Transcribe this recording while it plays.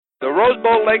The Rose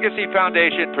Bowl Legacy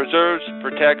Foundation preserves,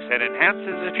 protects, and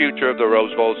enhances the future of the Rose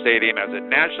Bowl Stadium as a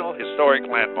National Historic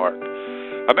Landmark.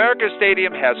 America's Stadium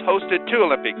has hosted 2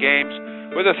 Olympic Games,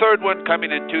 with a 3rd one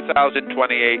coming in 2028, 2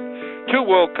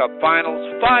 World Cup Finals,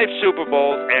 5 Super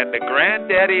Bowls, and the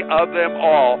granddaddy of them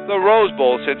all, the Rose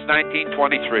Bowl since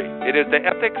 1923. It is the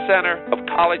epic center of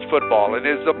college football and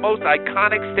is the most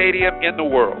iconic stadium in the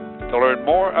world. To learn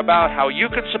more about how you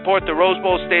can support the Rose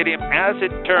Bowl Stadium as it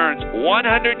turns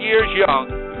 100 years young,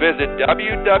 visit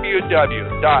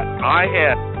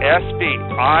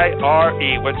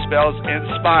www.inspire, which spells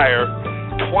inspire,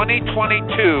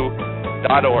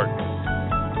 2022.org.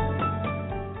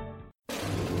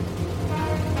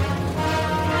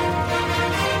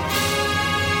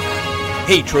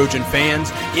 Hey, Trojan fans,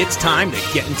 it's time to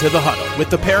get into the huddle with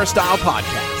the Peristyle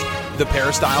Podcast. The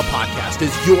Peristyle Podcast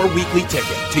is your weekly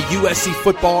ticket to USC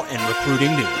football and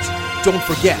recruiting news. Don't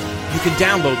forget, you can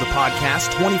download the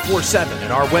podcast 24/7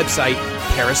 at our website,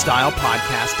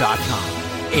 peristylepodcast.com.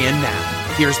 And now,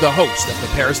 here's the host of the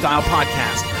Peristyle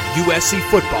Podcast,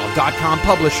 USCFootball.com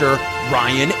publisher,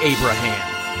 Ryan Abraham.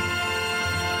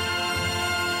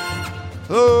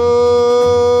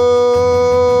 Hello,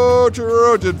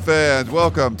 Trojan fans.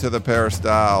 Welcome to the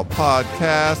Peristyle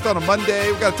Podcast. On a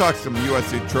Monday, we've got to talk some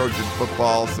USC Trojan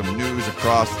football, some news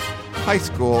across high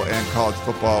school and college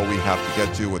football we have to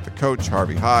get to with the coach,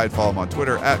 Harvey Hyde. Follow him on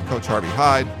Twitter at Coach Harvey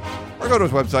Hyde, or go to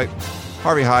his website,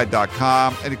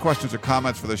 harveyhyde.com. Any questions or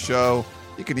comments for the show,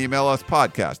 you can email us,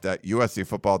 podcast at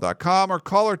uscfootball.com, or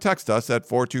call or text us at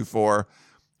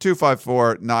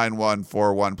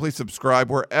 424-254-9141. Please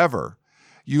subscribe wherever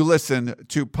you listen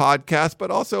to podcasts,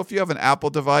 but also if you have an Apple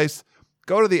device,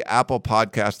 go to the Apple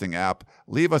podcasting app,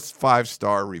 leave us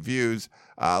 5-star reviews,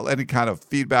 any kind of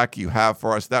feedback you have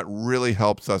for us. That really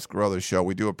helps us grow the show.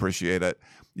 We do appreciate it.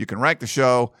 You can rank the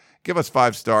show, give us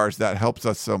 5 stars. That helps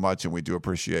us so much, and we do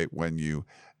appreciate when you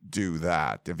do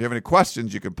that. If you have any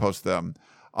questions, you can post them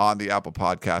on the Apple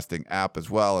podcasting app as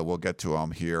well, and we'll get to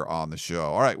them here on the show.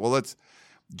 All right, well, let's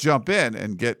jump in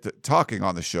and get talking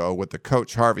on the show with the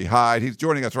coach, Harvey Hyde. He's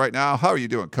joining us right now. How are you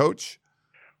doing, Coach?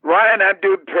 Ryan, I'm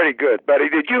doing pretty good, buddy.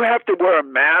 Did you have to wear a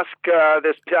mask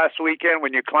this past weekend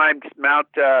when you climbed Mount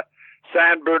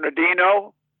San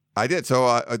Bernardino? I did.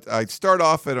 So I start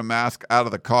off in a mask out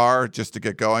of the car just to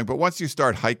get going. But once you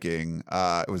start hiking,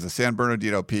 it was the San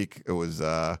Bernardino Peak. It was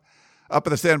up in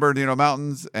the San Bernardino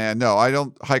Mountains. And no, I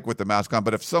don't hike with the mask on.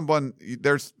 But if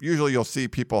usually you'll see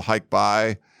people hike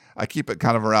by. I keep it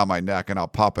kind of around my neck, and I'll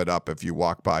pop it up if you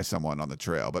walk by someone on the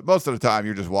trail. But most of the time,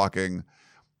 you're just walking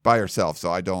by yourself, so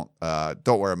I don't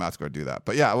wear a mask or do that.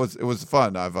 But yeah, it was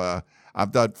fun. I've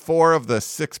done 4 of the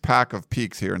 6-pack of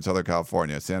peaks here in Southern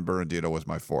California. San Bernardino was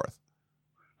my 4th.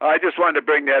 I just wanted to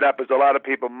bring that up, as a lot of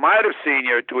people might have seen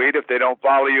your tweet. If they don't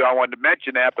follow you, I wanted to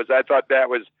mention that, because I thought that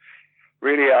was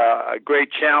really a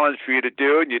great challenge for you to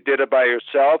do, and you did it by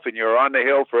yourself, and you were on the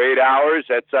hill for 8 hours.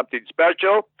 That's something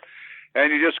special.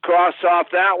 And you just cross off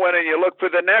that one and you look for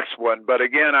the next one. But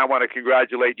again, I want to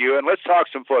congratulate you, and let's talk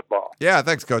some football. Yeah,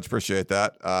 thanks, Coach. Appreciate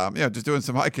that. Just doing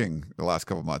some hiking the last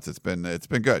couple of months. It's been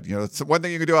good. You know, it's one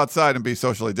thing you can do outside and be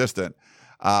socially distant.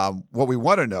 What we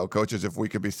want to know, Coach, is if we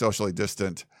could be socially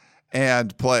distant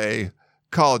and play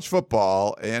college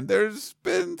football. And there's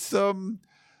been some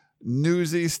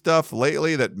newsy stuff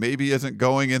lately that maybe isn't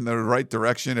going in the right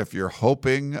direction if you're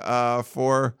hoping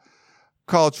for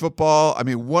college football. I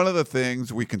mean, one of the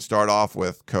things we can start off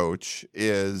with, Coach,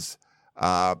 is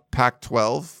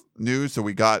Pac-12 news. So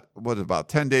we got, about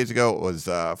 10 days ago, it was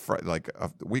like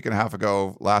a week and a half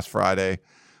ago, last Friday,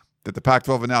 that the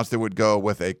Pac-12 announced it would go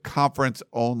with a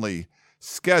conference-only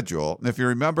schedule. And if you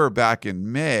remember back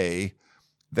in May,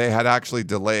 they had actually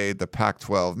delayed the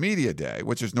Pac-12 Media Day,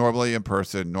 which is normally in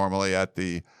person, normally at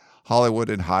the Hollywood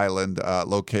and Highland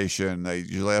location. They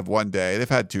usually have one day. They've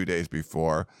had 2 days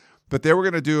before. But they were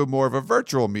going to do more of a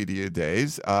virtual media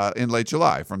days in late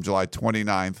July, from July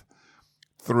 29th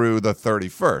through the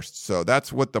 31st. So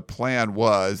that's what the plan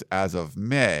was as of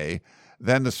May.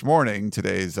 Then this morning,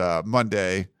 today's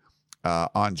Monday,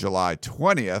 on July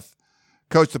 20th,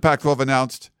 Coach, the Pac-12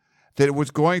 announced that it was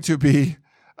going to be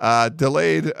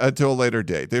delayed until a later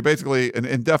date. They're basically an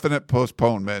indefinite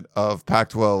postponement of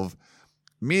Pac-12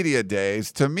 media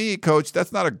days. To me, Coach,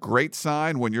 that's not a great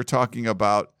sign when you're talking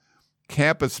about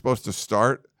camp is supposed to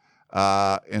start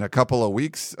in a couple of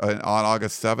weeks on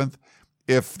August 7th.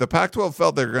 If the Pac-12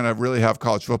 felt they're going to really have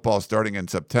college football starting in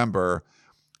September,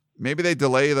 maybe they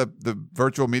delay the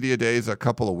virtual media days a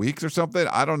couple of weeks or something.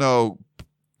 I don't know.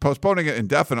 Postponing it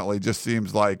indefinitely just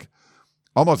seems like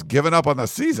almost giving up on the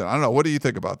season. I don't know. What do you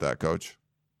think about that, Coach?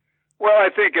 Well, I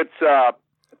think it's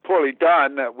poorly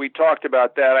done. We talked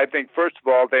about that. I think, first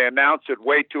of all, they announced it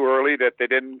way too early that they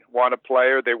didn't want to play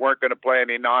or they weren't going to play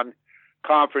any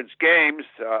non-conference games.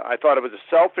 I thought it was a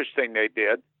selfish thing they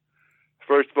did.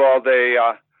 First of all,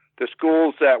 the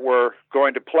schools that were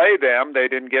going to play them, they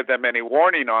didn't give them any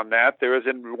warning on that. There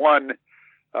isn't one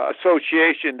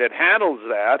association that handles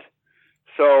that.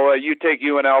 So you take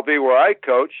UNLV, where I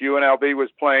coach. UNLV was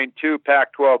playing 2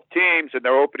 Pac-12 teams, and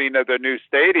they're opening of their new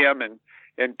stadium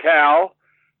in Cal.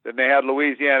 Then they had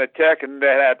Louisiana Tech, and they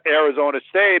had Arizona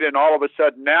State. And all of a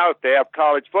sudden now, if they have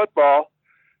college football,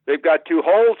 they've got 2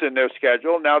 holes in their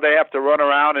schedule. Now they have to run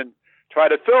around and try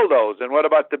to fill those. And what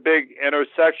about the big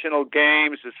intersectional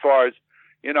games as far as,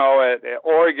 at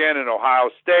Oregon and Ohio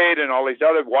State and all these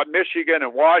other, Michigan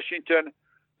and Washington,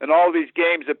 and all these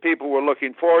games that people were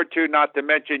looking forward to, not to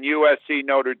mention USC,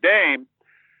 Notre Dame?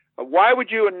 Why would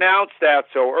you announce that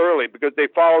so early? Because they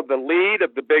followed the lead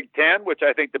of the Big Ten, which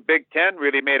I think the Big Ten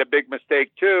really made a big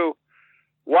mistake too.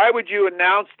 Why would you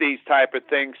announce these type of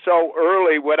things so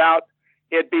early without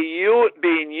it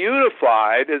being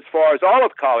unified as far as all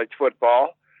of college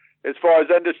football, as far as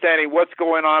understanding what's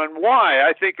going on and why?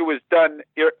 I think it was done,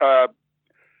 I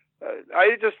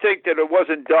just think that it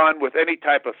wasn't done with any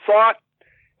type of thought,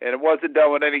 and it wasn't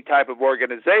done with any type of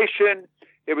organization.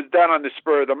 It was done on the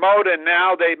spur of the moment, and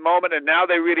now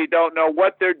they really don't know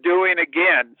what they're doing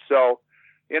again. So,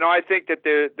 I think that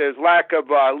there's lack of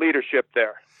leadership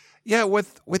there. Yeah,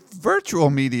 with virtual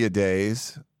media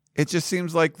days, it just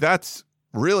seems like that's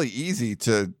really easy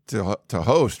to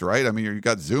host, right? I mean, you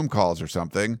got Zoom calls or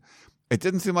something. It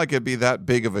didn't seem like it'd be that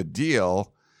big of a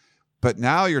deal. But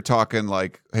now you're talking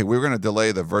like, hey, we're going to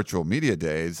delay the virtual media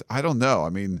days. I don't know. I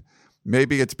mean,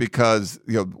 maybe it's because,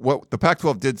 what the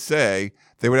Pac-12 did say,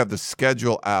 they would have the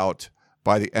schedule out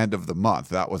by the end of the month.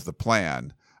 That was the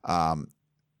plan.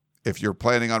 If you're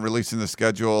planning on releasing the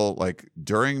schedule like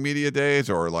during media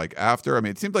days or like after, I mean,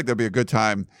 it seems like there'd be a good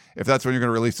time. If that's when you're going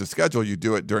to release the schedule, you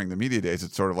do it during the media days.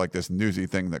 It's sort of like this newsy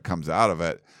thing that comes out of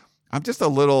it.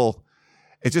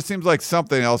 It just seems like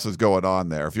something else is going on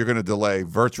there. If you're going to delay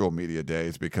virtual media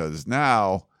days, because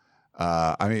now,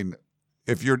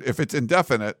 if it's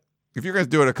indefinite, if you're going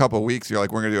to do it a couple of weeks, you're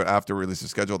like, we're going to do it after we release the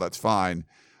schedule, that's fine.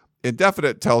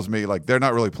 Indefinite tells me like they're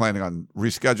not really planning on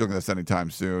rescheduling this anytime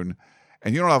soon.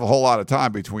 And you don't have a whole lot of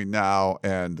time between now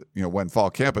and when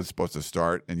fall camp is supposed to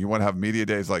start, and you want to have media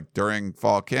days like during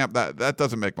fall camp. That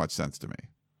doesn't make much sense to me.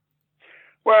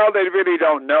 Well, they really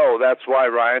don't know. That's why,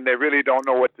 Ryan. They really don't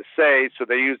know what to say, so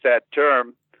they use that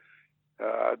term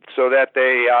so that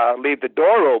they leave the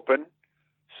door open.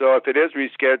 So if it is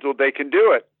rescheduled, they can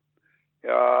do it.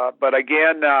 But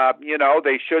again,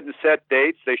 they shouldn't set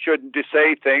dates. They shouldn't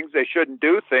say things. They shouldn't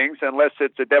do things unless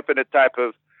it's a definite type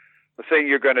of thing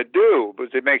you're going to do, because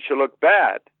it makes you look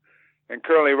bad. And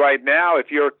currently right now,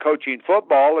 if you're coaching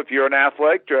football, if you're an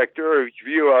athletic director, or if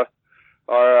you are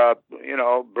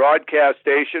a broadcast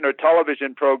station or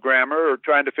television programmer, or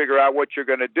trying to figure out what you're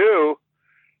going to do,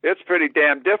 it's pretty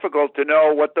damn difficult to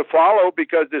know what to follow,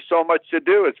 because there's so much to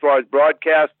do as far as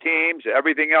broadcast teams,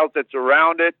 everything else that's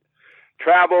around it,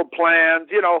 travel plans,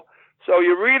 So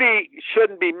you really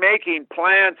shouldn't be making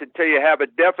plans until you have a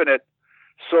definite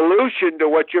solution to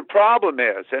what your problem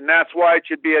is. And that's why it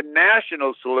should be a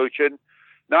national solution,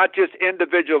 not just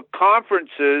individual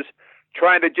conferences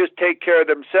trying to just take care of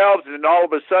themselves and then all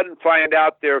of a sudden find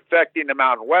out they're affecting the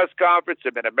Mountain West Conference,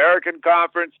 the Mid-American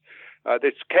Conference,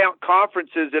 there's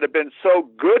conferences that have been so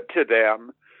good to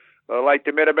them, like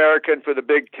the Mid-American for the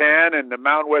Big Ten and the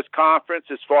Mountain West Conference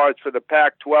as far as for the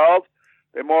Pac-12.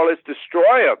 They more or less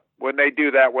destroy them when they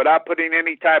do that without putting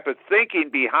any type of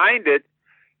thinking behind it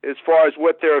as far as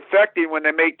what they're affecting when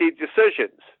they make these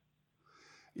decisions.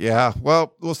 Yeah,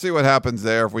 well, we'll see what happens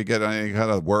there if we get any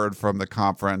kind of word from the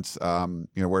conference.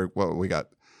 We got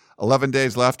 11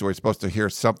 days left. We're supposed to hear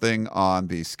something on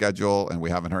the schedule, and we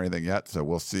haven't heard anything yet, so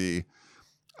we'll see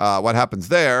what happens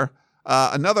there.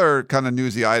 Another kind of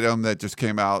newsy item that just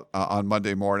came out on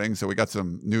Monday morning, so we got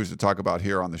some news to talk about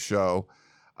here on the show.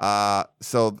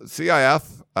 So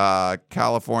CIF,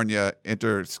 California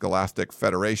Interscholastic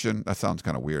Federation, that sounds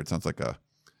kind of weird. Sounds like a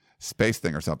space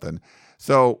thing or something.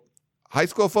 So high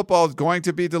school football is going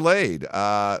to be delayed.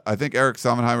 I think Eric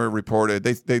Samenheimer reported,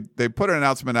 they put an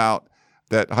announcement out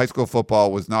that high school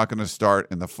football was not going to start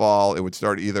in the fall. It would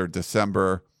start either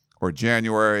December or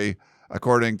January.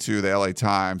 According to the LA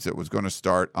Times, it was going to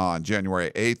start on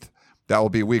January 8th. That will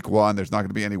be week 1. There's not going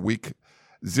to be any week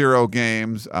 0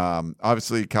 games.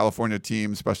 Obviously, California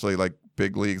teams, especially like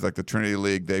big leagues like the Trinity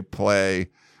League, they play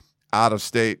out of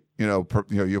state.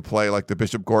 You play like the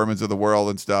Bishop Gormans of the world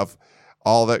and stuff.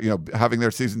 All that, having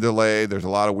their season delayed. There's a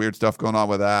lot of weird stuff going on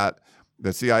with that. The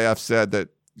CIF said that,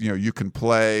 you can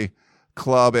play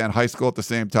club and high school at the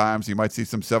same time. So you might see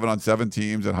some 7-on-7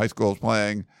 teams and high schools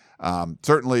playing.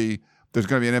 Certainly there's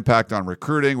going to be an impact on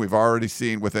recruiting. We've already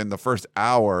seen within the first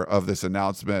hour of this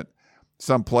announcement,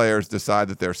 some players decide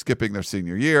that they're skipping their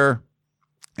senior year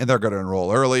and they're going to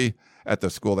enroll early at the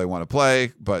school they want to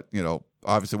play. But,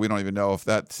 obviously we don't even know if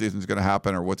that season's going to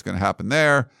happen or what's going to happen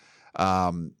there.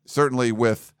 Certainly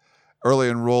with early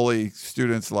enrollee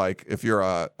students, like if you're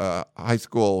a high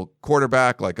school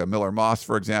quarterback, like a Miller Moss,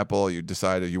 for example, you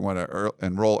decided you want to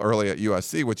enroll early at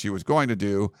USC, which he was going to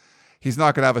do. He's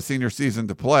not going to have a senior season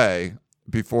to play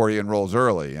before he enrolls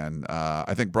early. And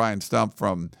I think Brian Stump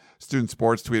from Student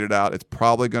Sports tweeted out, it's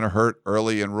probably going to hurt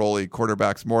early enrollee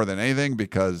quarterbacks more than anything,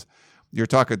 because you're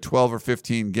talking 12 or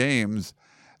 15 games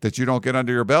that you don't get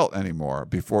under your belt anymore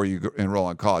before you enroll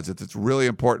in college. It's really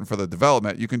important for the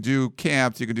development. You can do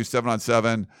camps, you can do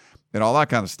 7-on-7 and all that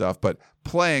kind of stuff, but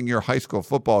playing your high school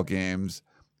football games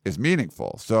is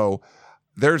meaningful. So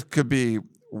there could be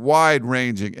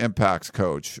wide-ranging impacts,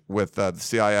 Coach, with the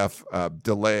CIF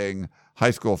delaying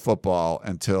high school football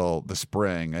until the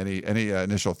spring. Any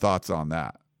initial thoughts on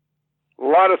that? A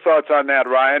lot of thoughts on that,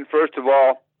 Ryan. First of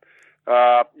all,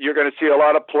 you're going to see a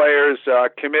lot of players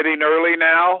committing early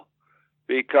now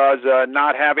because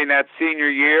not having that senior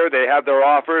year, they have their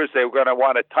offers. They're going to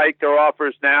want to take their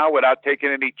offers now without taking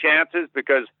any chances,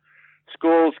 because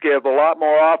schools give a lot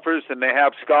more offers than they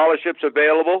have scholarships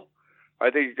available. I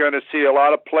think you're going to see a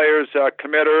lot of players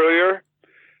commit earlier.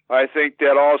 I think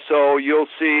that also you'll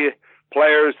see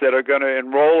players that are going to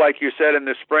enroll, like you said, in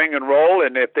the spring enroll,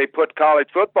 and if they put college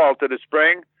football to the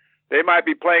spring, they might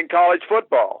be playing college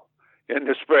football in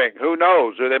the spring. Who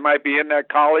knows? Or they might be in that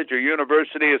college or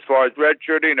university as far as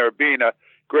redshirting or being a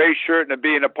gray shirt and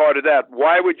being a part of that.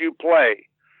 Why would you play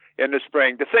in the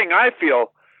spring? The thing I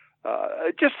feel,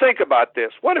 just think about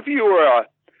this. What if you were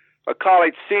a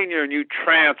college senior and you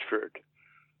transferred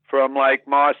from like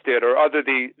Moss did or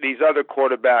these other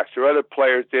quarterbacks or other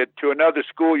players did to another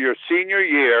school your senior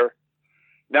year?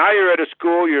 Now you're at a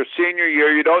school your senior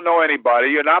year. You don't know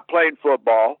anybody. You're not playing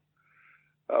football.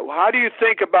 How do you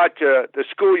think about the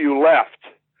school you left?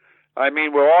 I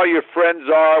mean, where all your friends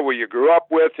are, where you grew up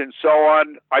with, and so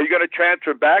on. Are you going to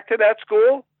transfer back to that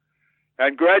school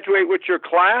and graduate with your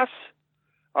class?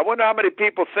 I wonder how many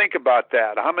people think about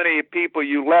that. How many people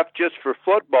you left just for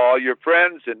football, your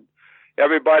friends and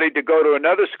everybody, to go to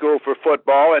another school for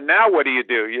football, and now what do?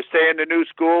 You stay in the new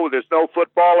school, there's no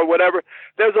football or whatever.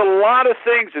 There's a lot of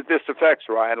things that this affects,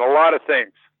 Ryan, a lot of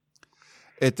things.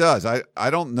 It does. I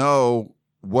don't know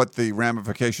what the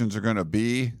ramifications are going to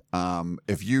be.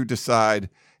 If you decide,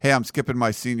 hey, I'm skipping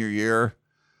my senior year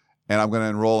and I'm going to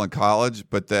enroll in college,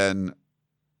 but then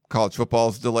college football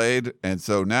is delayed, and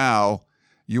so now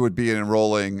you would be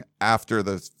enrolling after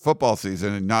the football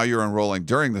season, and now you're enrolling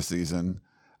during the season.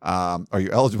 Are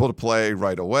you eligible to play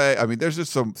right away? I mean, there's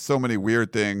just so many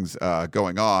weird things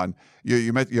going on.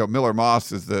 You met, Miller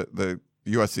Moss is the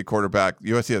USC quarterback.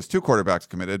 USC has two quarterbacks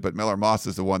committed, but Miller Moss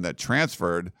is the one that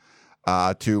transferred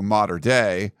to Mater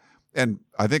Dei. And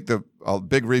I think a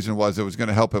big reason was it was going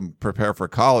to help him prepare for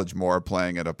college more,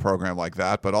 playing at a program like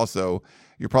that. But also,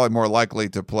 you're probably more likely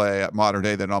to play at Mater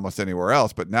Dei than almost anywhere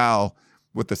else. But now,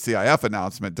 with the CIF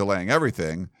announcement delaying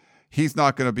everything, he's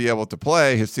not going to be able to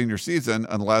play his senior season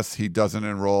unless he doesn't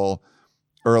enroll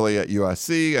early at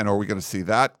USC. And are we going to see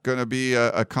that going to be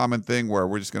a common thing where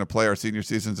we're just going to play our senior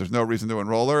seasons? There's no reason to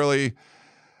enroll early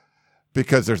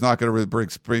because there's not going to really bring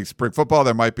spring football.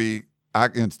 There might be,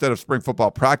 instead of spring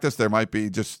football practice, there might be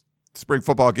just spring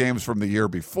football games from the year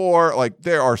before. Like,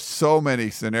 there are so many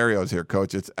scenarios here,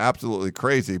 Coach. It's absolutely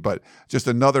crazy, but just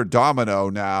another domino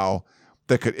now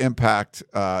that could impact,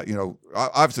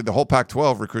 obviously the whole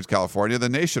Pac-12 recruits California, the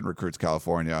nation recruits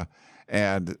California,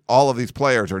 and all of these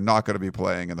players are not going to be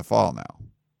playing in the fall now.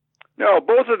 No,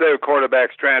 both of their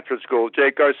quarterbacks transferred school.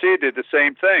 Jake Garcia did the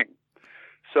same thing.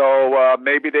 So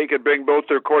maybe they could bring both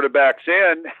their quarterbacks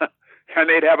in, and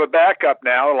they'd have a backup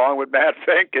now, along with Matt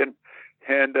Fink and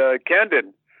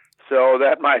Kendon. So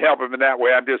that might help them in that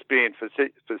way. I'm just being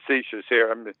facetious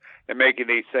here. I'm making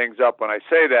these things up when I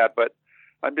say that, but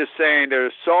I'm just saying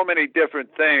there's so many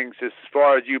different things as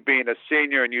far as you being a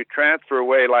senior and you transfer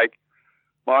away like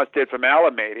Moss did from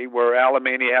Alemany, where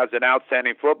Alemany has an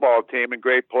outstanding football team and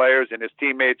great players, and his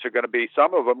teammates are going to be,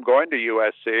 some of them, going to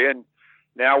USC. And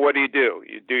now what do?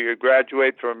 You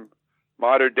graduate from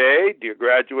Mater Dei? Do you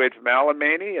graduate from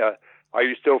Alemany? Are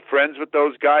you still friends with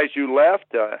those guys you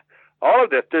left? All of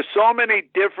this. There's so many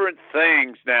different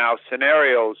things now,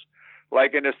 scenarios.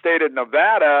 Like in the state of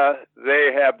Nevada,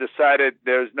 they have decided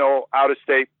there's no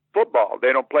out-of-state football.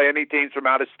 They don't play any teams from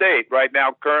out of state. Right now,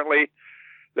 currently,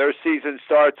 Their season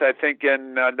starts, I think,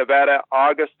 in Nevada,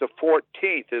 August the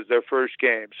 14th is their first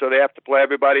game. So they have to play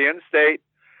everybody in state,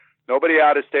 nobody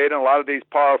out of state, and a lot of these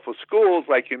powerful schools,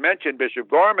 like you mentioned, Bishop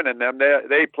Gorman and them,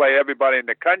 they play everybody in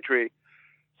the country.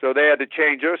 So they had to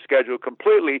change their schedule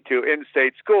completely to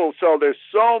in-state schools. So there's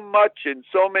so much and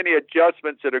so many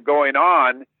adjustments that are going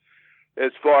on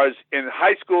as far as in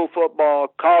high school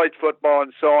football, college football,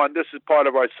 and so on. This is part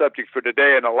of our subject for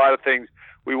today, and a lot of things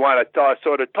we want to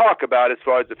sort of talk about as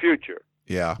far as the future.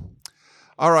 Yeah.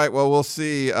 All right. Well, we'll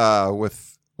see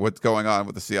with what's going on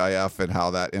with the CIF and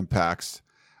how that impacts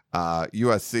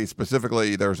USC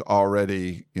specifically. There's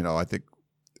already, I think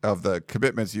of the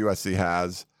commitments USC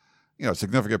has, a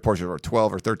significant portion of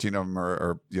 12 or 13 of them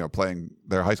are playing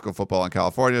their high school football in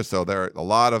California. So there's a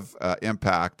lot of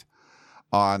impact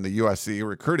on the USC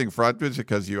recruiting front,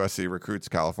 because USC recruits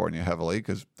California heavily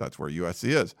because that's where USC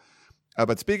is.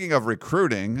 But speaking of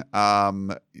recruiting,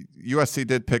 USC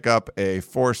did pick up a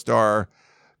 4-star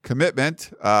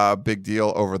commitment, big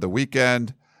deal over the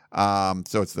weekend.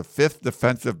 So it's the 5th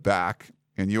defensive back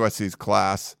in USC's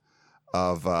class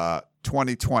of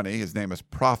 2020. His name is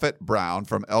Prophet Brown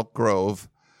from Elk Grove.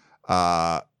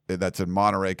 That's in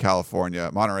Monterey, California,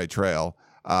 Monterey Trail.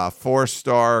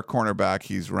 4-star cornerback.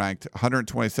 He's ranked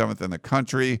 127th in the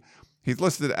country. He's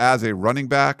listed as a running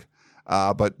back.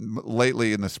 But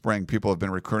lately in the spring, people have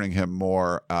been recruiting him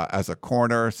more as a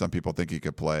corner. Some people think he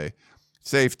could play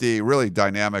safety. Really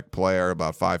dynamic player,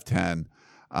 about 5'10".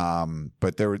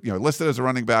 But they're listed as a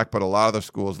running back. But a lot of the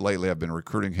schools lately have been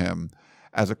recruiting him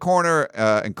as a corner,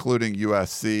 including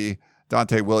USC.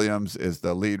 Dante Williams is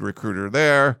the lead recruiter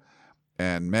there.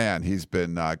 And, man, he's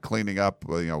been cleaning up,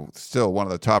 still one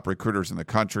of the top recruiters in the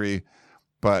country.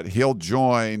 But he'll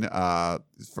join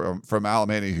from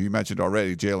Alameda, who you mentioned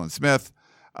already, Jalen Smith,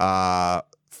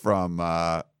 from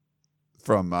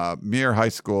Muir High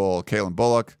School, Kalen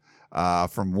Bullock,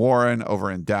 from Warren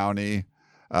over in Downey,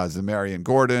 Zamarian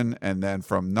Gordon, and then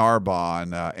from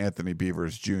Narbonne, Anthony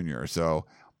Beavers Jr. So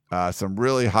some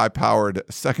really high-powered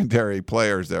secondary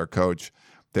players there, Coach,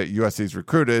 that USC's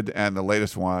recruited, and the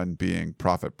latest one being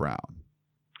Prophet Brown.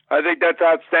 I think that's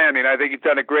outstanding. I think he's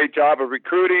done a great job of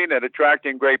recruiting and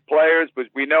attracting great players, but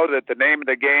we know that the name of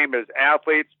the game is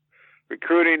athletes,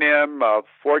 recruiting them,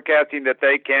 forecasting that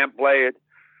they can play it,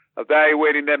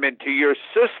 evaluating them into your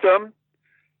system,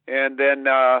 and then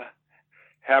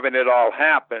having it all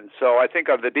happen. So I think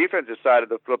on the defensive side of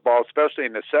the football, especially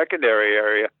in the secondary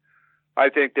area, I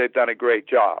think they've done a great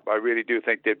job. I really do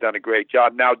think they've done a great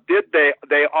job. Now,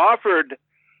 they offered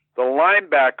the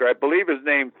linebacker, I believe his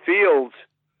name Fields,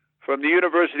 from the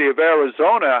University of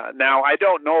Arizona. Now, I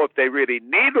don't know if they really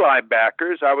need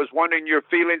linebackers. I was wondering your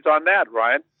feelings on that,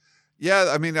 Ryan.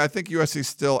 Yeah, I mean, I think USC's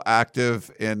still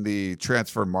active in the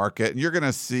transfer market, and you're going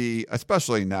to see,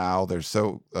 especially now, there's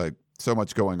so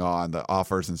much going on, the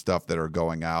offers and stuff that are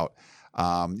going out.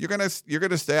 You're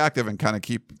gonna stay active and kind of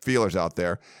keep feelers out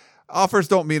there. Offers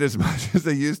don't mean as much as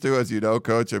they used to, as you know,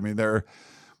 Coach. I mean, they're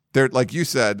like you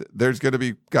said, there's going to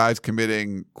be guys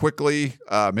committing quickly,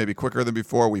 maybe quicker than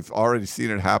before. We've already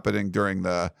seen it happening during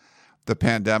the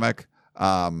pandemic,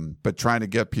 but trying to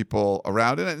get people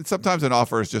around it. And sometimes an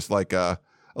offer is just like a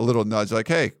little nudge, like,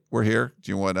 hey, we're here.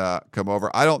 Do you want to come over?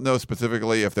 I don't know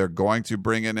specifically if they're going to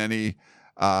bring in any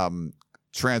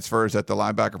transfers at the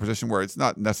linebacker position, where it's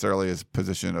not necessarily a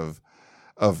position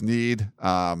of need.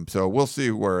 So we'll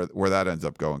see where that ends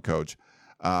up going, Coach.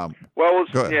 We'll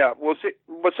see.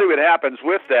 We'll see what happens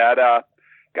with that.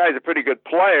 Guy's a pretty good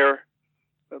player,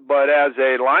 but as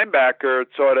a linebacker, it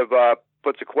sort of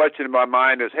puts a question in my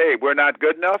mind: is, hey, we're not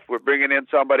good enough. We're bringing in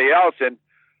somebody else, and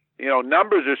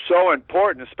numbers are so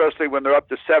important, especially when they're up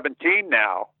to 17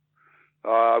 now.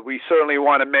 We certainly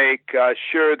want to make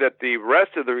sure that the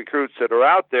rest of the recruits that are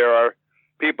out there are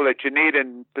people that you need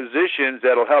in positions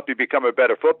that'll help you become a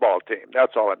better football team.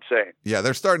 That's all I'm saying. Yeah,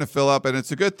 they're starting to fill up, and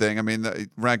it's a good thing. I mean,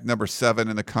 ranked number 7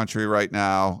 in the country right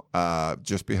now,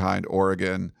 just behind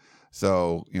Oregon.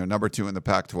 So, number 2 in the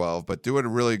Pac-12, but doing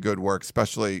really good work,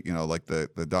 especially, like the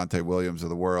Dante Williams of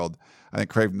the world. I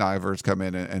think Craven Ivers come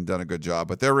in and done a good job,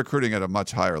 but they're recruiting at a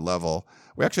much higher level.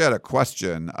 We actually had a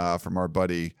question from our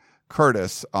buddy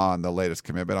Curtis on the latest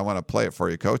commitment. I want to play it for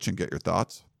you, Coach, and get your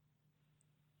thoughts.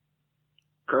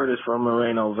 Curtis from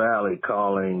Moreno Valley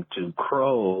calling to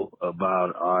crow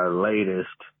about our latest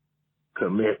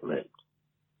commitment,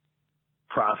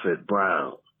 Prophet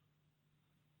Brown.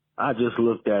 I just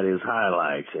looked at his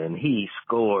highlights, and he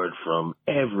scored from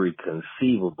every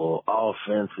conceivable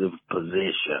offensive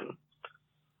position.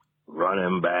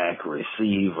 Running back,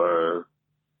 receiver,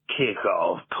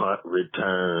 kickoff, punt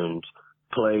returns,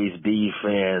 plays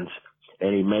defense,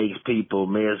 and he makes people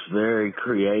miss. Very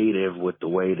creative with the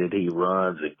way that he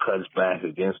runs and cuts back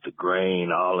against the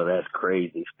grain, all of that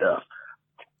crazy stuff.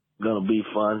 Gonna be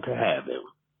fun to have him.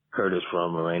 Curtis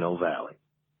from Moreno Valley.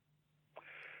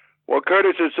 Well,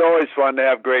 Curtis, it's always fun to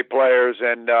have great players,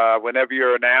 and whenever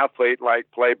you're an athlete,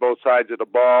 like play both sides of the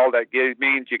ball, that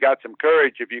means you got some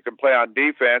courage if you can play on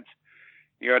defense.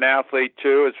 You're an athlete,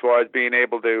 too, as far as being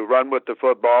able to run with the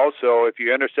football. So if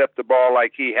you intercept the ball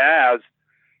like he has,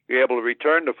 you're able to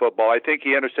return the football. I think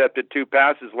he intercepted 2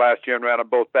 passes last year and ran them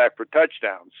both back for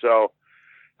touchdowns. So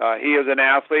he is an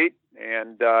athlete,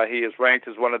 and he is ranked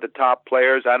as one of the top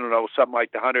players. I don't know, something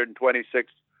like the 126th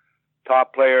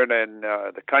top player in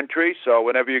the country. So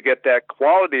whenever you get that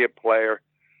quality of player,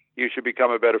 you should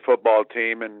become a better football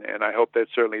team, and I hope that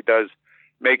certainly does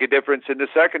make a difference in the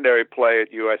secondary play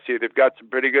at USC. They've got some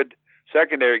pretty good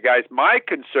secondary guys. My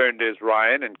concern is,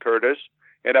 Ryan and Curtis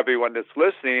and everyone that's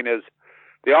listening, is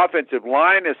the offensive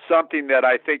line is something that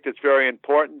I think that's very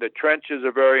important. The trenches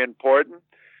are very important.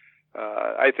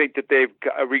 I think that they've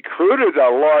recruited a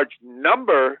large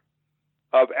number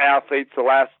of athletes the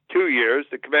last 2 years,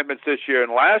 the commitments this year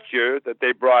and last year that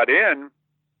they brought in.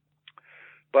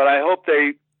 But I hope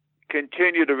they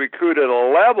continue to recruit at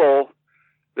a level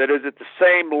that is at the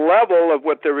same level of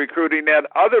what they're recruiting at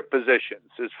other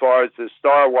positions as far as the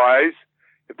star-wise,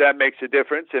 if that makes a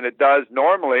difference. And it does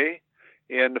normally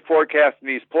in the forecasting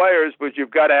these players, but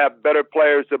you've got to have better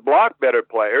players to block better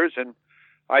players. And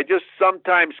I just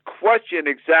sometimes question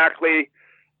exactly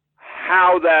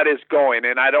how that is going.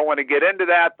 And I don't want to get into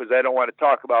that because I don't want to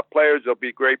talk about players. There'll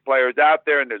be great players out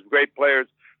there, and there's great players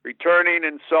returning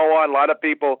and so on. A lot of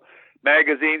people,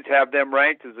 magazines have them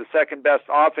ranked as the second best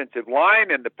offensive line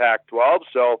in the Pac-12.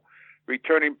 So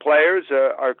returning players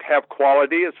have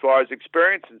quality as far as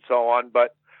experience and so on.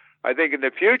 But I think in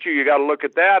the future you got to look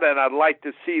at that, and I'd like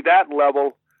to see that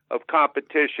level of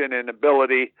competition and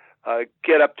ability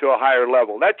get up to a higher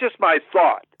level. That's just my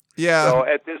thought. Yeah. So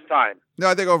at this time. No,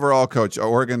 I think overall, Coach,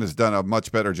 Oregon has done a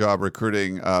much better job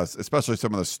recruiting, especially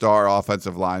some of the star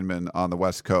offensive linemen on the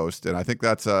West Coast. And I think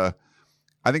I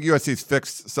think USC's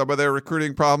fixed some of their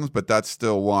recruiting problems, but that's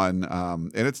still one.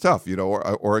 And it's tough. You know,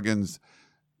 Oregon's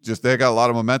they got a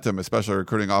lot of momentum, especially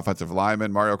recruiting offensive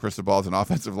linemen. Mario Cristobal is an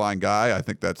offensive line guy. I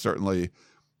think that certainly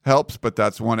helps, but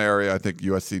that's one area I think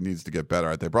USC needs to get better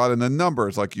at. They brought in the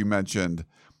numbers, like you mentioned,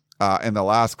 in the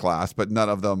last class, but none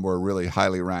of them were really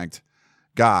highly ranked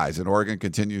guys. And Oregon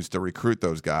continues to recruit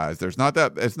those guys. It's not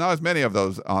as many of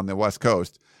those on the West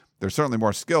Coast. There's certainly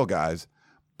more skill guys,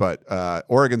 but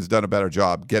Oregon's done a better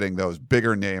job getting those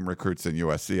bigger name recruits than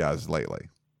USC has lately.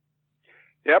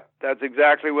 Yep, that's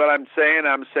exactly what I'm saying.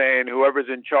 I'm saying whoever's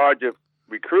in charge of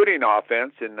recruiting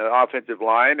offense in the offensive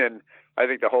line, and I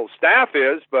think the whole staff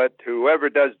is, but whoever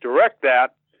does direct that,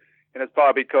 and it's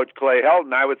probably Coach Clay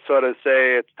Helton, I would sort of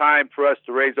say it's time for us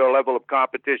to raise our level of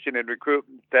competition and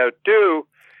recruitment too,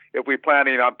 if we're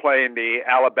planning on playing the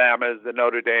Alabamas, the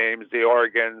Notre Dames, the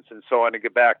Oregons, and so on, to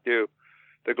get back to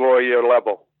the glory year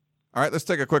level. All right, let's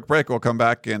take a quick break. We'll come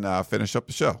back and finish up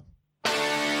the show.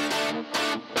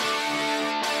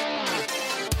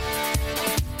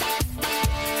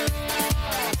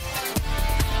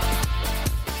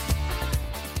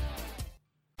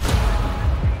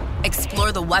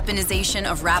 Explore the weaponization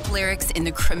of rap lyrics in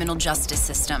the criminal justice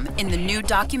system in the new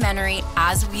documentary,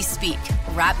 As We Speak,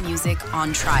 Rap Music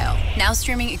on Trial. Now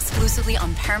streaming exclusively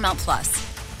on Paramount+.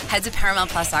 Head to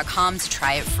ParamountPlus.com to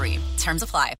try it free. Terms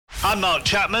apply. I'm Mark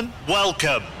Chapman.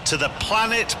 Welcome to the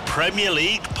Planet Premier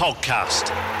League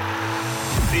podcast.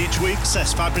 Each week,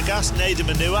 Cesc Fabregas, Nader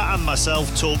Manua and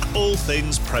myself talk all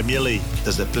things Premier League.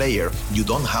 As a player, you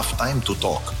don't have time to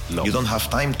talk. No. You don't have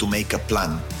time to make a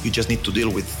plan. You just need to deal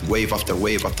with wave after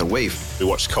wave after wave. We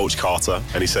watched Coach Carter,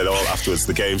 and he said, afterwards,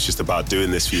 the game's just about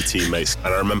doing this for your teammates.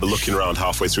 And I remember looking around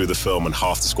halfway through the film and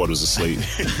half the squad was asleep.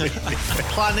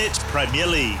 Planet Premier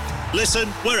League. Listen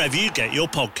wherever you get your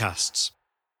podcasts.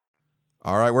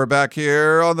 All right, we're back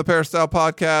here on the Peristyle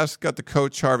Podcast. Got the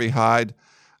Coach Harvey Hyde.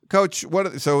 Coach,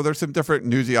 so there's some different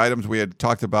newsy items we had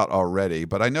talked about already,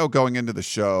 but I know going into the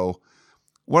show,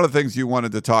 one of the things you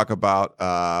wanted to talk about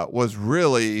was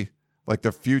really like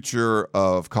the future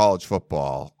of college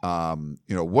football.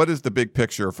 What is the big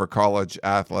picture for college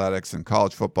athletics and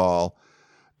college football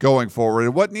going forward,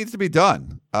 and what needs to be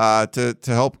done to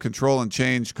help control and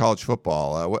change college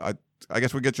football? I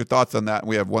guess we get your thoughts on that, and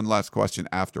we have one last question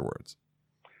afterwards.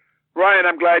 Ryan,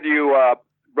 I'm glad you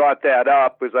brought that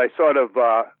up, because I sort of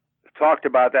talked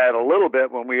about that a little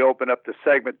bit when we opened up the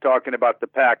segment talking about the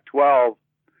Pac-12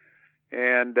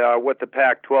 and what the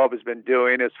Pac-12 has been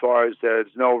doing as far as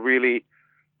there's no really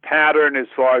pattern as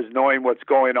far as knowing what's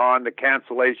going on, the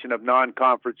cancellation of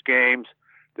non-conference games,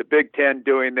 the Big Ten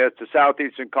doing this, the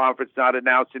Southeastern Conference not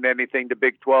announcing anything, the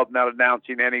Big 12 not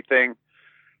announcing anything,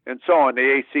 and so on,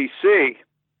 the ACC.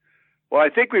 Well, I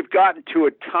think we've gotten to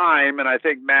a time, and I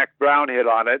think Mack Brown hit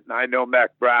on it, and I know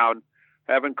Mack Brown.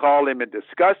 I haven't called him and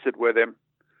discussed it with him,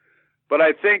 but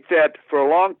I think that for a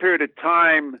long period of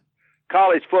time,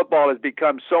 college football has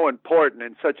become so important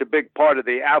and such a big part of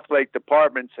the athletic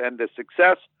departments and the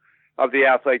success of the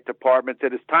athletic departments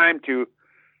that it's time to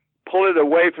pull it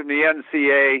away from the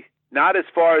NCAA, not as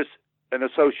far as an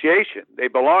association, they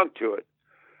belong to it,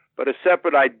 but a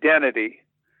separate identity.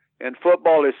 And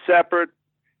football is separate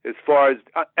as far as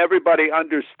everybody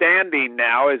understanding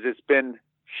now, as it's been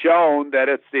shown, that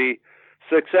it's the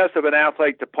success of an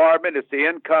athletic department, it's the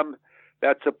income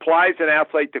that supplies an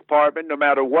athletic department no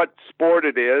matter what sport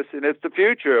it is, and it's the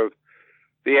future of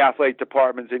the athletic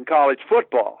departments in college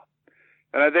football.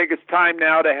 And I think it's time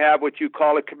now to have what you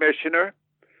call a commissioner.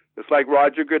 It's like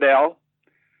Roger Goodell,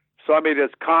 somebody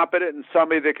that's competent and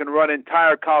somebody that can run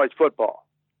entire college football.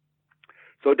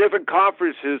 So different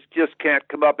conferences just can't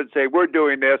come up and say, we're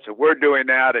doing this and we're doing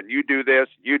that and you do this,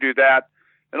 you do that,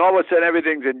 and all of a sudden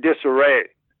everything's in disarray.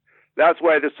 That's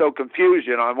why there's so much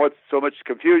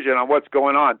confusion on what's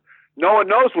going on. No one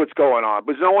knows what's going on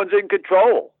because no one's in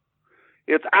control.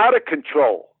 It's out of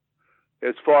control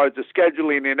as far as the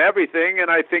scheduling and everything. And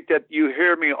I think that you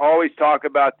hear me always talk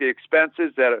about the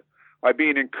expenses that are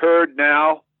being incurred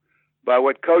now by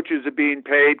what coaches are being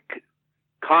paid,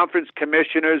 conference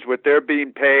commissioners, what they're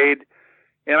being paid.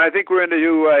 And I think we're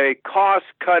into a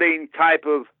cost-cutting type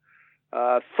of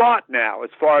thought now as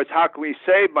far as how can we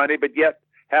save money but yet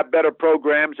have better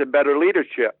programs and better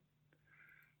leadership.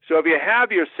 So if you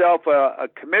have yourself a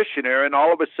commissioner and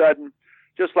all of a sudden,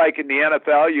 just like in the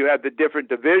NFL, you have the different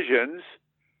divisions,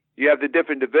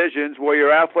 where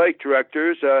your athletic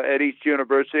directors at each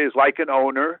university is like an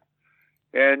owner,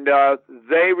 and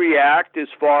they react as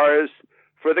far as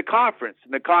for the conference.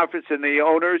 And the conference and the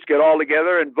owners get all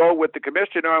together and vote with the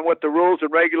commissioner on what the rules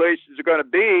and regulations are going to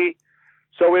be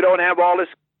so we don't have all this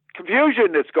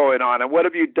confusion that's going on. And what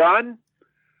have you done?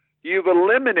 You've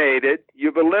eliminated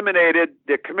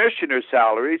the commissioner's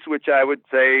salaries, which I would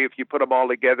say if you put them all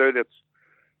together, that's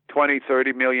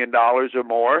 $20-30 million or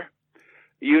more.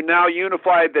 You now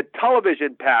unified the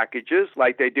television packages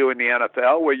like they do in the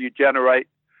NFL, where you generate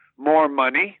more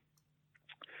money.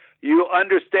 You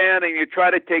understand and you try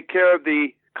to take care of the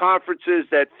conferences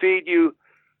that feed you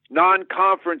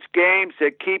non-conference games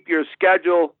that keep your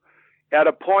schedule at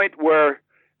a point where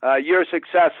you're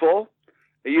successful.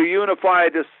 You unify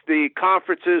the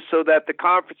conferences so that the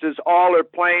conferences all are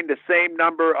playing the same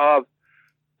number of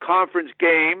conference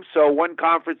games, so one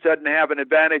conference doesn't have an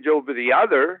advantage over the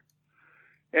other.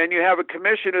 And you have a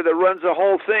commissioner that runs the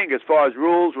whole thing as far as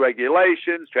rules,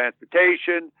 regulations,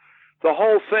 transportation, the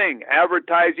whole thing,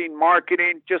 advertising,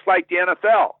 marketing, just like the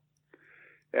NFL.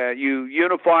 You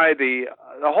unify the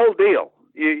whole deal.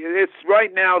 It's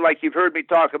right now, like you've heard me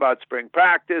talk about spring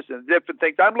practice and different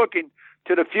things. I'm looking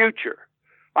to the future.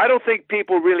 I don't think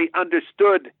people really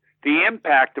understood the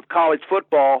impact of college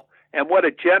football and what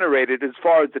it generated as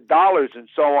far as the dollars and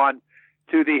so on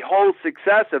to the whole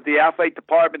success of the athletic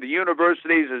department, the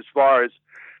universities, as far as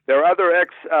there are other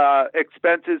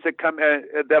expenses that come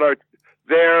that are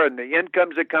there, and the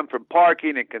incomes that come from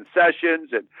parking and concessions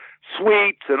and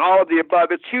suites and all of the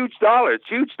above. It's huge dollars,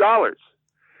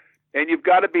 and you've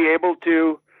got to be able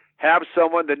to have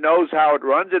someone that knows how it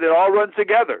runs, and it all runs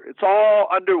together. It's all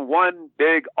under one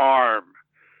big arm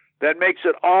that makes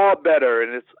it all better,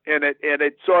 and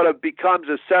it sort of becomes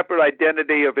a separate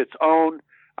identity of its own.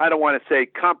 I don't want to say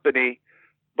company,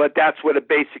 but that's what it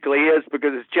basically is,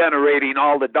 because it's generating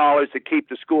all the dollars to keep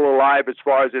the school alive as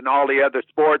far as in all the other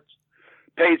sports,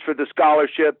 pays for the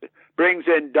scholarship, brings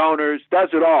in donors, does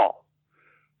it all.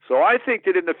 So I think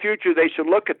that in the future they should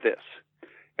look at this.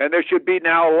 And there should be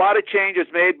now a lot of changes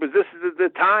made, but this is the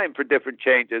time for different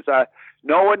changes.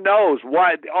 No one knows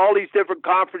why all these different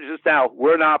conferences now,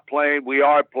 we're not playing, we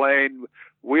are playing,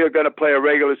 we are going to play a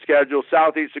regular schedule.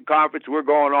 Southeastern Conference, we're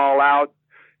going all out.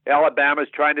 Alabama's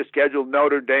trying to schedule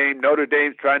Notre Dame. Notre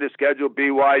Dame's trying to schedule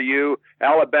BYU.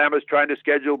 Alabama's trying to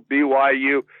schedule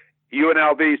BYU.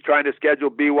 UNLV's trying to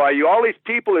schedule BYU. All these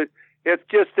people, it's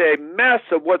just a mess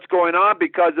of what's going on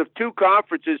because of two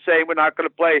conferences saying we're not going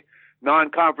to play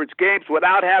non-conference games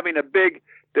without having a big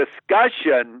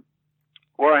discussion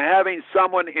or having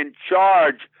someone in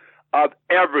charge of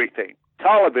everything.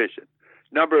 Television,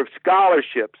 number of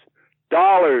scholarships,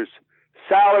 dollars,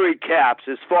 salary caps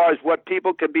as far as what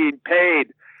people can be paid,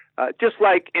 just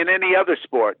like in any other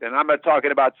sport. And I'm not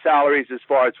talking about salaries as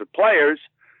far as for players,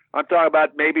 I'm talking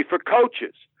about maybe for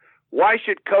coaches. Why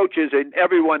should coaches, and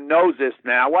everyone knows this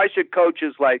now, why should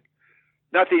coaches, like,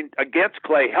 nothing against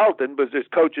Clay Helton, but this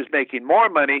coach is making more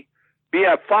money, be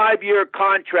a 5-year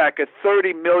contract at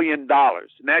 $30 million?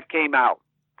 And that came out.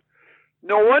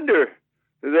 No wonder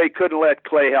they couldn't let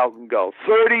Clay Helton go.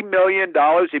 $30 million.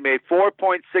 He made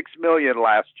 $4.6 million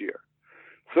last year.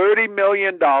 $30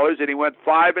 million, and he went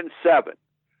 5-7.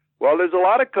 Well, there's a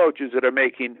lot of coaches that are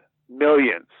making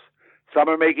millions. Some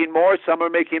are making more, some are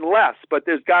making less. But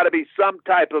there's got to be some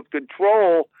type of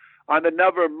control on the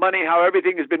number of money, how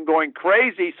everything has been going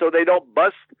crazy, so they don't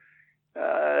bust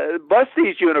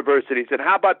these universities. And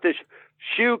how about the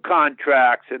shoe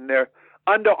contracts and their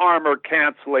Under Armour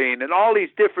canceling and all these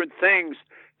different things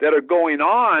that are going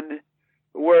on,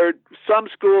 where some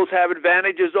schools have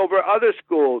advantages over other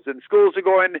schools, and schools are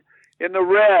going in the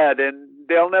red and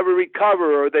they'll never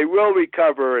recover, or they will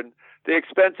recover, and the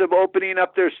expense of opening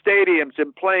up their stadiums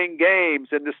and playing games,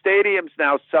 and the stadiums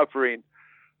now suffering.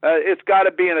 It's got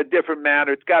to be in a different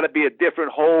manner. It's got to be a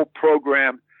different whole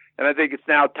program, and I think it's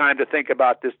now time to think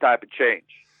about this type of change.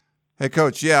 Hey,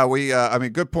 Coach, yeah,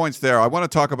 good points there. I want to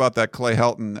talk about that Clay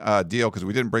Helton deal because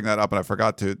we didn't bring that up, and I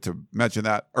forgot to mention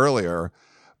that earlier.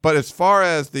 But as far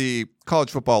as the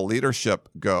college football leadership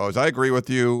goes, I agree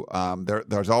with you.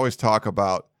 There's always talk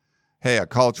about, hey, a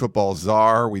college football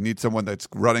czar. We need someone that's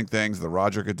running things, the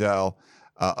Roger Goodell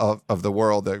of the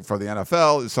world for the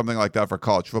NFL, something like that for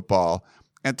college football.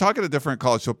 And talking to different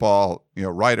college football,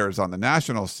 writers on the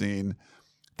national scene,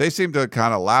 they seem to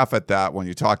kind of laugh at that when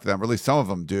you talk to them, or at least some of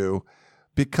them do,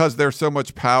 because there's so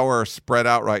much power spread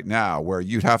out right now where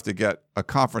you'd have to get a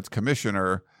conference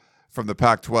commissioner from the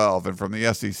Pac-12 and from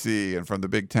the SEC and from the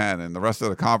Big Ten and the rest of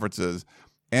the conferences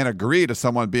and agree to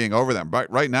someone being over them.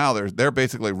 Right now, they're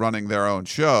basically running their own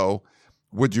show.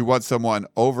 Would you want someone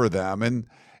over them? And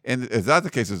is that the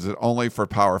case? Is it only for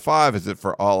Power 5? Is it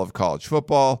for all of college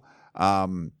football?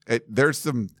 There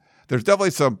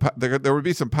would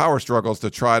be some power struggles to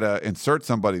try to insert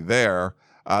somebody there.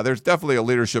 There's definitely a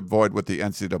leadership void with the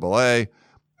NCAA.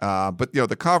 But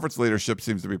the conference leadership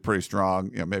seems to be pretty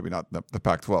strong. Maybe not the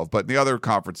Pac-12, but the other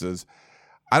conferences.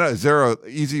 I don't know. Is there an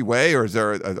easy way, or is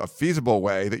there a feasible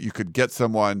way that you could get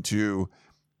someone to,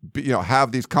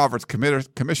 have these conference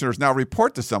commissioners now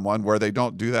report to someone where they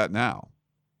don't do that now?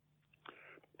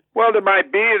 Well, there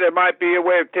might be a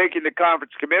way of taking the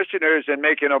conference commissioners and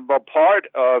making them a part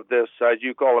of this, as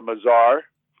you call them, a czar,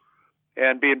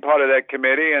 and being part of that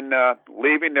committee and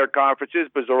leaving their conferences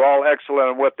because they're all excellent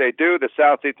in what they do. The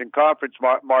Southeastern Conference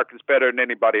markets better than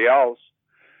anybody else,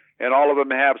 and all of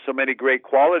them have so many great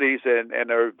qualities and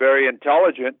are very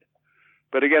intelligent.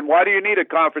 But again, why do you need a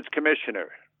conference commissioner?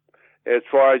 As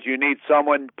far as you need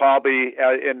someone probably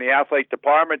in the athletic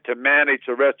department to manage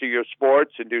the rest of your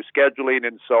sports and do scheduling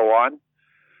and so on.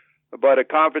 But a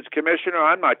conference commissioner,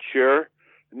 I'm not sure.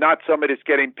 Not somebody that's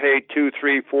getting paid $2,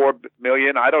 $3, $4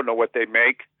 million. I don't know what they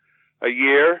make a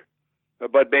year,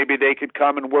 but maybe they could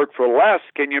come and work for less.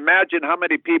 Can you imagine how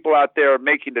many people out there are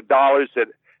making the dollars that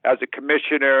as a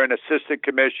commissioner and assistant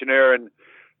commissioner and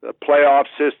the playoff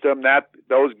system, that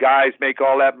those guys make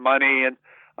all that money? And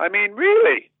I mean,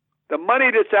 really, the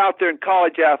money that's out there in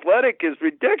college athletic is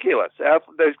ridiculous,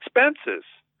 the expenses.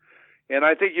 And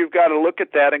I think you've got to look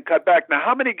at that and cut back. Now,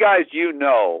 how many guys do you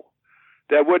know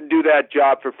that wouldn't do that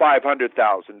job for $500,000?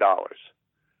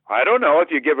 I don't know.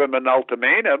 If you give them an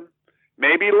ultimatum,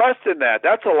 maybe less than that.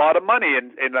 That's a lot of money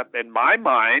in my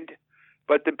mind.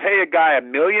 But to pay a guy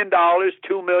 $1 million,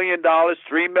 $2 million,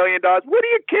 $3 million, what are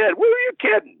you kidding? What are you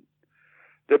kidding?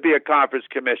 To be a conference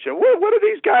commissioner. What are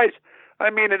these guys? I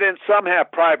mean, and then some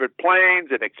have private planes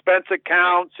and expense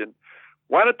accounts. And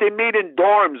why don't they meet in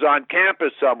dorms on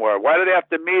campus somewhere? Why do they have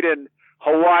to meet in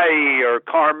Hawaii or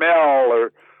Carmel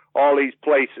or all these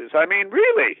places? I mean,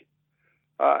 really,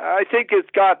 I think it's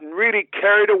gotten really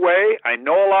carried away. I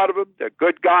know a lot of them. They're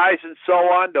good guys and so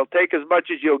on. They'll take as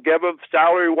much as you'll give them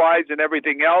salary-wise and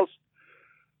everything else.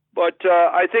 But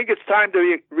I think it's time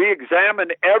to re-examine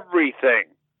everything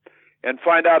and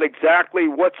find out exactly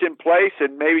what's in place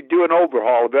and maybe do an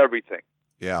overhaul of everything.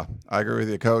 Yeah, I agree with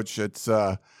you, Coach. It's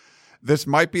this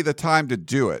might be the time to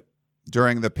do it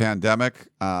during the pandemic.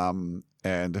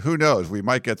 And who knows, we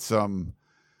might get some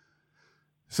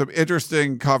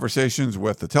interesting conversations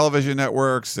with the television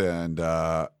networks. And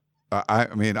I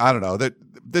don't know.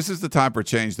 This is the time for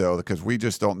change, though, because we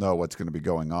just don't know what's going to be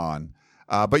going on.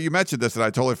 But you mentioned this, and I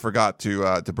totally forgot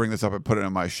to bring this up and put it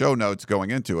in my show notes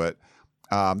going into it.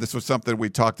 This was something we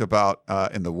talked about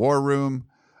in the War Room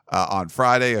on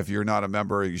Friday. If you're not a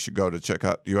member, you should go to check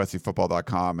out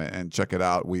uscfootball.com and check it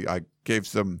out. I gave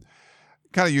some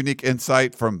kind of unique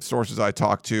insight from sources I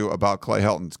talked to about Clay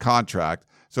Helton's contract.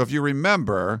 So if you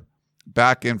remember,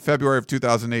 back in February of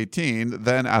 2018,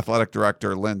 then athletic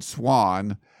director Lynn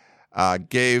Swann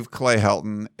gave Clay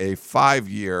Helton a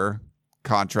 5-year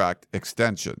contract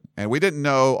extension. And we didn't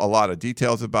know a lot of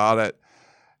details about it.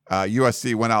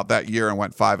 USC went out that year and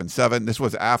went 5-7. This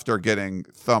was after getting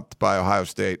thumped by Ohio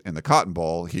State in the Cotton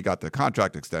Bowl. He got the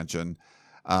contract extension.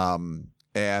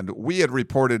 And we had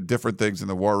reported different things in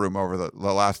the war room over the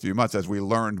last few months as we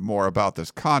learned more about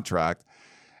this contract.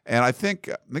 And I think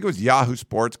it was Yahoo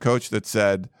Sports coach that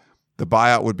said the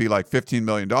buyout would be like $15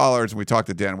 million. And we talked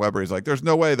to Dan Weber. He's like, there's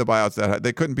no way the buyout's that high.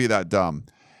 They couldn't be that dumb.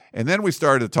 And then we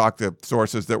started to talk to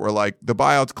sources that were like, the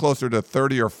buyout's closer to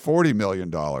 $30 or $40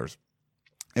 million.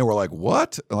 And we're like,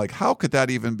 what? Like, how could that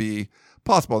even be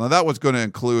possible? Now, that was going to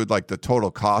include like the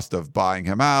total cost of buying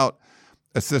him out,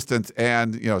 assistants,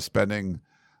 and, spending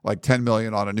like $10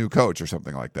 million on a new coach or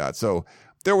something like that. So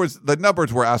the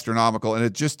numbers were astronomical, and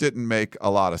it just didn't make a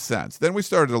lot of sense. Then we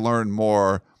started to learn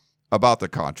more about the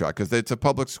contract because it's a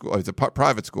public school, it's a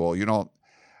private school. You don't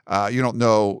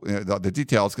know the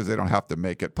details because they don't have to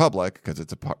make it public because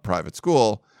it's a private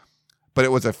school. But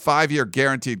it was a 5-year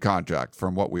guaranteed contract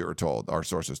from what we were told. Our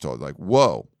sources told, like,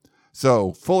 whoa.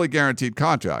 So fully guaranteed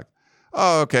contract.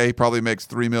 Oh, okay. He probably makes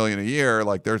 $3 million a year.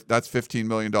 Like that's $15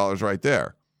 million right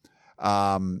there.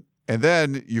 And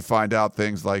then you find out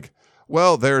things like,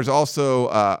 well, there's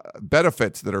also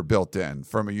benefits that are built in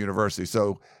from a university.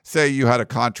 So say you had a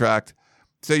contract,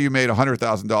 say you made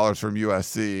 $100,000 from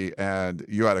USC and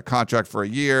you had a contract for a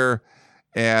year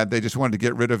and they just wanted to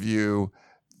get rid of you.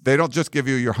 They don't just give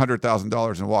you your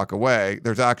 $100,000 and walk away.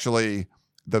 There's actually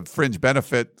the fringe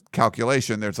benefit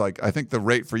calculation. There's like, I think the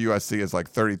rate for USC is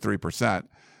like 33%.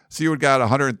 So you would get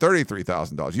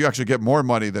 $133,000. You actually get more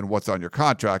money than what's on your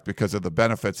contract because of the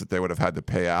benefits that they would have had to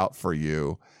pay out for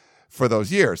you for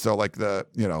those years. So like the,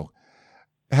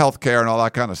 healthcare and all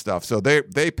that kind of stuff. So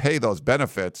they pay those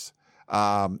benefits.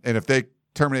 And if they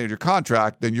terminated your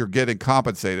contract, then you're getting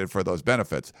compensated for those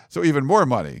benefits. So even more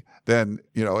money than,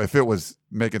 if it was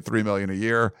making $3 million a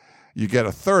year, you get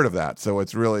a third of that. So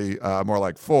it's really more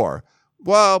like $4 million.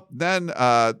 Well, then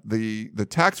the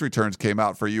tax returns came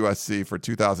out for USC for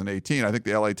 2018. I think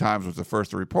the LA Times was the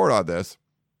first to report on this.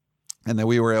 And then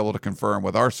we were able to confirm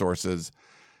with our sources,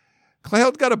 Clay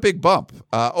Helton got a big bump,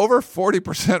 over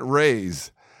 40%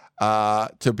 raise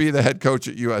to be the head coach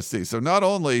at USC. So not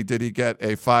only did he get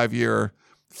a 5-year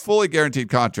fully guaranteed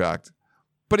contract,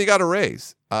 but he got a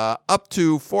raise up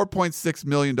to $4.6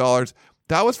 million.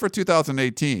 That was for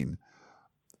 2018.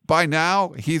 By now,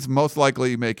 he's most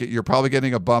likely you're probably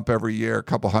getting a bump every year, a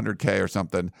couple $100K or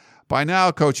something. By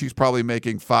now, coach, he's probably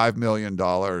making $5 million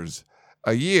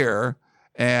a year.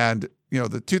 And,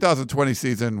 the 2020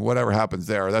 season, whatever happens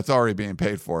there, that's already being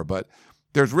paid for. But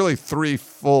there's really 3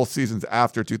 full seasons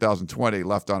after 2020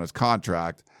 left on his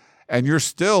contract. And you're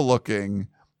still looking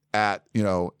at,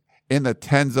 in the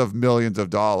tens of millions of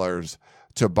dollars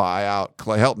to buy out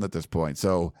Clay Helton at this point.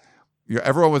 So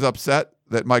everyone was upset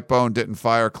that Mike Bohn didn't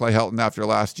fire Clay Helton after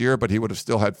last year, but he would have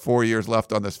still had 4 years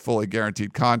left on this fully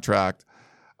guaranteed contract.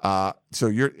 So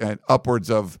you're at upwards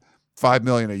of $5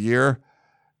 million a year.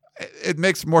 It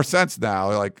makes more sense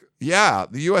now. Like, yeah,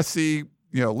 the USC,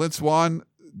 Lynn Swann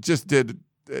just did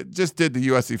the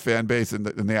USC fan base and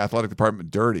the athletic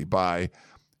department dirty by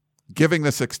giving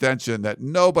this extension that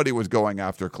nobody was going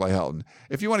after Clay Helton.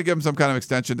 If you want to give him some kind of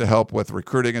extension to help with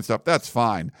recruiting and stuff, that's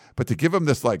fine. But to give him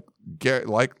this like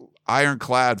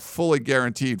ironclad, fully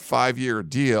guaranteed 5-year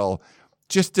deal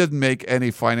just didn't make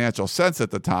any financial sense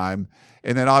at the time.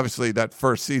 And then obviously that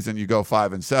first season you go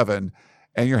 5-7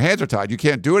 and your hands are tied. You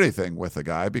can't do anything with the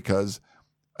guy because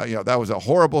that was a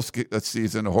horrible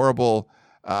season, a horrible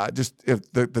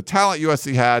if the talent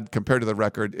USC had compared to the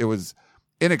record, it was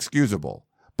inexcusable.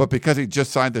 But because he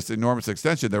just signed this enormous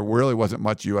extension, there really wasn't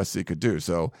much USC could do.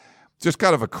 So just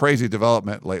kind of a crazy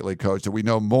development lately, Coach, that we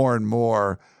know more and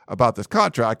more about this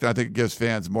contract. And I think it gives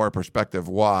fans more perspective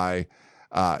why,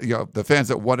 the fans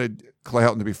that wanted Clay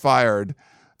Helton to be fired,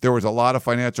 there was a lot of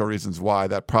financial reasons why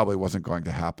that probably wasn't going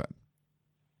to happen.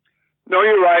 No,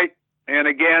 you're right. And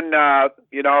again,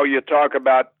 you talk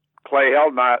about Clay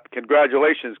Helton.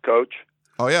 Congratulations, Coach.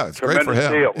 Oh, yeah, it's tremendous great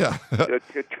for him. Deal.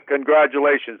 Yeah.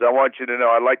 Congratulations. I want you to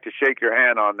know I'd like to shake your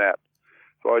hand on that.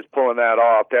 So I was pulling that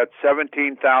off. That's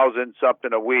 $17,000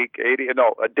 something a week,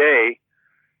 a day,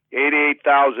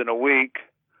 $88,000 a week.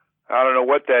 I don't know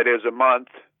what that is a month,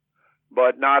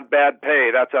 but not bad pay.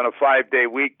 That's on a 5-day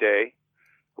workday.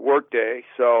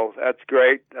 So that's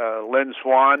great. Lynn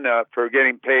Swann for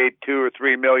getting paid $2 or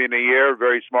 $3 million a year.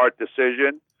 Very smart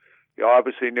decision. You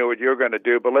obviously knew what you're going to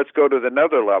do, but let's go to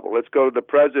another level. Let's go to the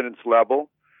president's level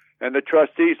and the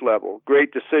trustees level.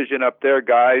 Great decision up there,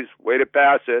 guys. Way to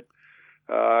pass it.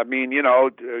 I mean, you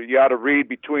ought to read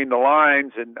between the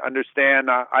lines and understand.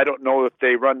 I don't know if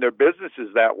they run their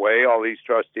businesses that way, all these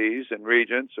trustees and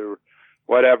regents or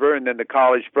whatever. And then the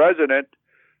college president,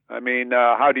 I mean,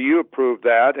 how do you approve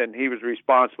that? And he was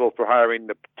responsible for hiring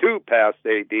the 2 past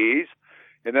ADs.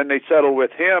 And then they settled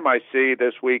with him, I see,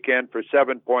 this weekend for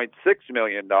 $7.6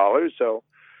 million. So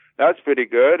that's pretty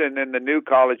good. And then the new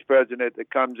college president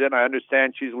that comes in, I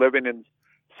understand she's living in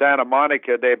Santa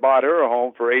Monica. They bought her a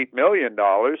home for $8 million.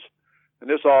 And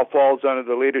this all falls under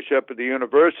the leadership of the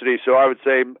university. So I would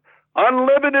say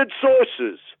unlimited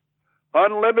sources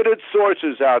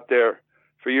out there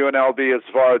for UNLV as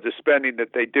far as the spending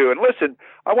that they do. And listen,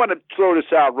 I want to throw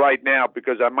this out right now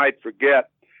because I might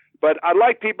forget. But I'd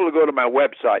like people to go to my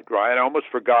website, Ryan. I almost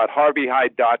forgot,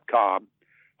 HarveyHeide.com.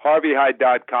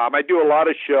 HarveyHeide.com. I do a lot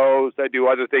of shows. I do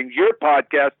other things. Your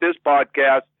podcast, this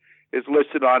podcast, is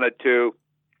listed on it too.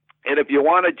 And if you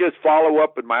want to just follow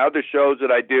up with my other shows that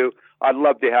I do, I'd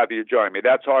love to have you join me.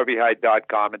 That's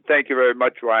HarveyHeide.com. And thank you very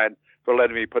much, Ryan, for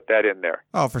letting me put that in there.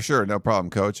 Oh, for sure. No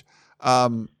problem, Coach.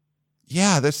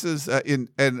 This is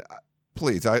and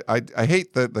please, I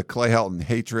hate the Clay Helton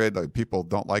hatred. Like, people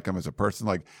don't like him as a person.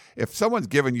 Like, if someone's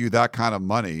giving you that kind of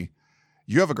money,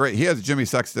 he has Jimmy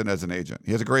Sexton as an agent.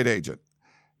 He has a great agent.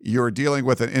 You're dealing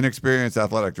with an inexperienced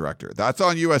athletic director. That's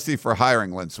on USC for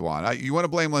hiring Lynn Swann. You want to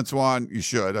blame Lynn Swann? You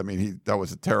should. I mean, that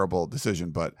was a terrible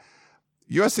decision, but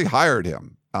USC hired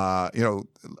him.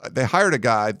 They hired a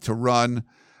guy to run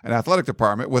an athletic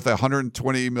department with a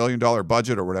 $120 million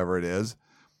budget or whatever it is,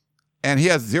 and he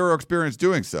has zero experience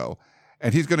doing so.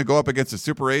 And he's going to go up against a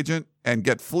super agent and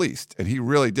get fleeced. And he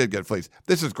really did get fleeced.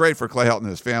 This is great for Clay Helton and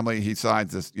his family. He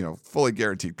signs this, fully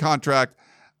guaranteed contract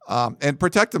and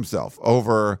protect himself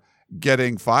over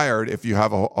getting fired if you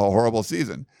have a horrible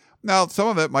season. Now, some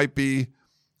of it might be,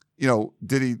 I'm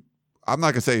not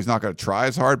going to say he's not going to try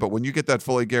as hard, but when you get that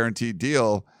fully guaranteed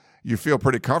deal, you feel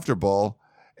pretty comfortable.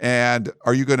 And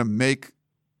are you going to make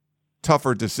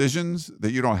tougher decisions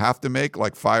that you don't have to make,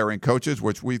 like firing coaches,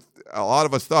 which a lot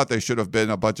of us thought they should have been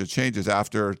a bunch of changes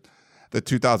after the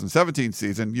 2017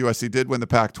 season. USC did win the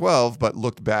Pac-12, but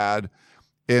looked bad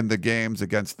in the games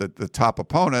against the top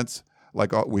opponents.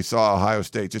 Like we saw Ohio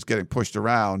State just getting pushed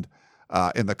around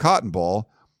in the Cotton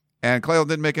Bowl, and Clay Helton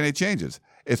didn't make any changes.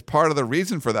 It's part of the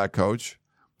reason for that coach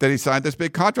that he signed this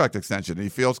big contract extension, and he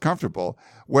feels comfortable.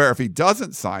 Where if he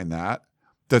doesn't sign that,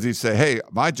 does he say, hey,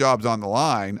 my job's on the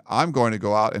line, I'm going to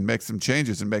go out and make some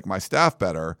changes and make my staff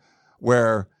better?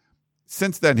 Where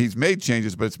since then he's made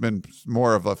changes, but it's been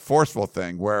more of a forceful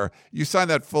thing where you sign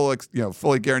that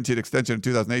fully guaranteed extension in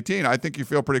 2018. I think you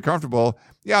feel pretty comfortable.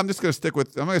 Yeah, I'm going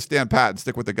to stand pat and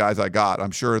stick with the guys I got.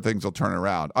 I'm sure things will turn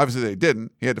around. Obviously they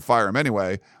didn't. He had to fire him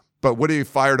anyway. But would he have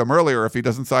fired him earlier if he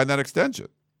doesn't sign that extension?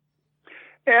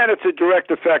 And it's a direct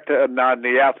effect on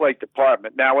the athletic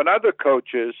department. Now, when other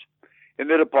coaches in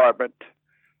the department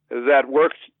that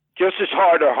works just as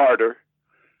hard or harder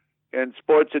in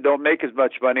sports that don't make as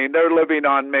much money, and they're living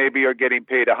on maybe or getting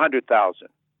paid $100,000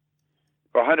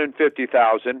 or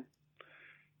 $150,000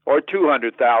 or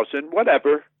 $200,000,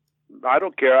 whatever. I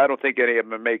don't care. I don't think any of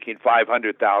them are making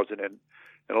 $500,000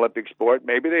 in Olympic sport.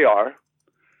 Maybe they are.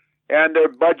 And their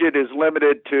budget is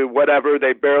limited to whatever.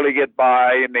 They barely get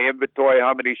by, and they inventory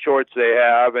how many shorts they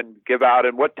have and give out,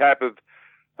 and what type of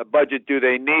a budget do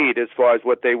they need as far as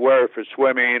what they wear for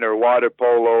swimming or water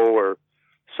polo or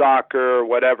soccer or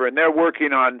whatever. And they're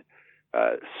working on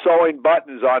sewing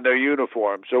buttons on their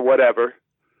uniforms or whatever.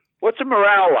 What's the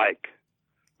morale like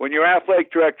when your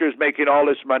athletic director is making all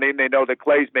this money, and they know that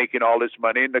Clay's making all this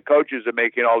money, and the coaches are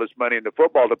making all this money in the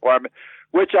football department,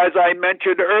 which, as I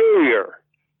mentioned earlier,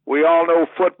 we all know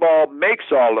football makes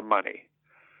all the money.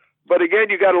 But again,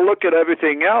 you got to look at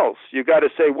everything else. You got to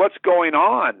say, what's going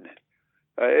on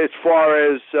as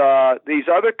far as these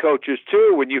other coaches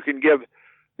too? When you can give,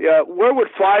 where would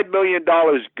 $5 million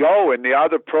go in the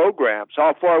other programs?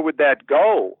 How far would that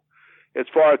go as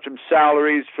far as from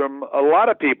salaries from a lot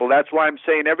of people? That's why I'm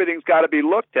saying everything's got to be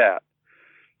looked at,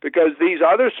 because these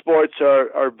other sports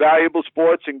are valuable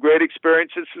sports and great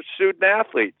experiences for student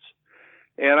athletes.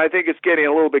 And I think it's getting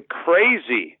a little bit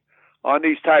crazy on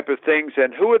these type of things.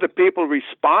 And who are the people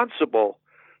responsible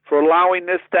for allowing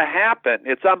this to happen?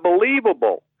 It's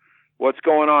unbelievable what's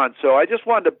going on. So I just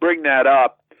wanted to bring that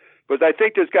up, because I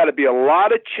think there's got to be a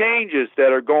lot of changes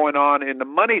that are going on in the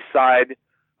money side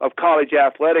of college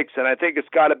athletics. And I think it's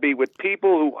got to be with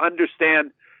people who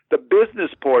understand the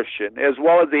business portion as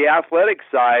well as the athletic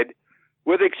side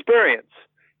with experience.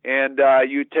 And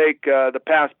you take the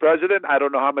past president, I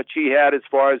don't know how much he had as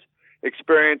far as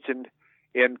experience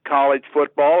in college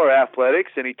football or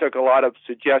athletics, and he took a lot of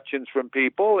suggestions from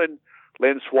people. And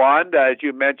Lynn Swann, as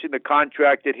you mentioned, the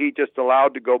contract that he just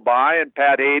allowed to go by, and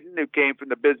Pat Hayden, who came from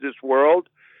the business world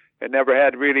and never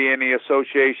had really any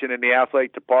association in the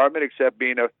athletic department except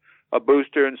being a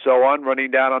booster and so on,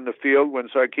 running down on the field when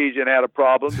Sarkisian had a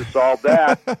problem to solve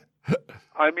that.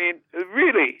 I mean,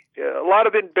 really, a lot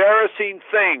of embarrassing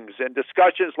things and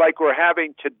discussions like we're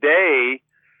having today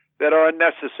that are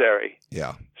unnecessary.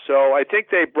 Yeah. So I think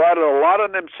they brought it a lot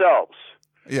on themselves.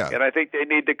 Yeah. And I think they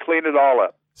need to clean it all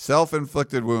up.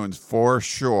 Self-inflicted wounds for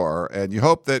sure. And you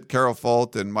hope that Carol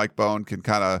Folt and Mike Bohn can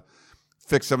kind of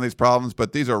fix some of these problems,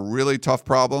 but these are really tough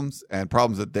problems and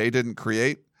problems that they didn't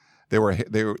create. They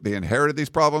inherited these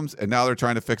problems, and now they're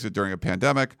trying to fix it during a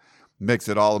pandemic. Makes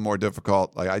it all the more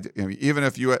difficult. Even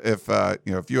if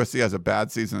USC has a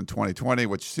bad season in 2020,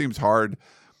 which seems hard,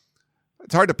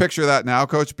 it's hard to picture that now,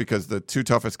 Coach, because the two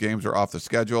toughest games are off the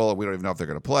schedule, and we don't even know if they're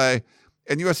going to play.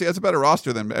 And USC has a better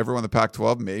roster than everyone in the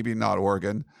Pac-12, maybe not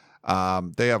Oregon.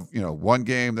 They have one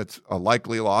game that's a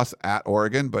likely loss at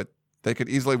Oregon, but they could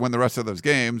easily win the rest of those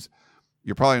games.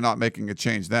 You're probably not making a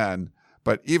change then.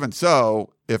 But even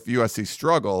so, if USC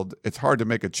struggled, it's hard to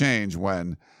make a change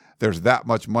when there's that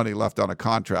much money left on a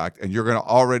contract and you're going to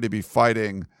already be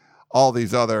fighting all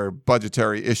these other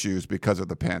budgetary issues because of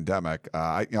the pandemic.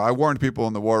 I warned people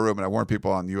in the war room, and I warned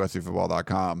people on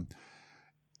USCfootball.com,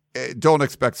 don't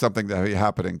expect something to be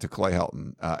happening to Clay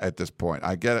Helton at this point.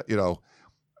 I get it.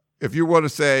 If you want to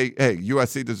say, hey,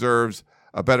 USC deserves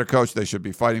a better coach, they should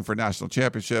be fighting for national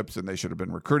championships, and they should have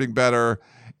been recruiting better,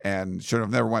 and should have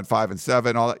never went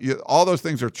 5-7. All those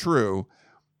things are true,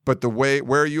 but where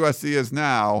USC is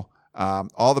now,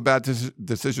 all the bad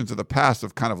decisions of the past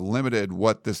have kind of limited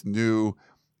what this new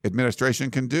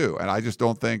administration can do. And I just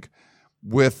don't think,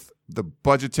 with the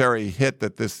budgetary hit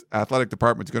that this athletic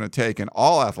department is going to take, and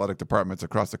all athletic departments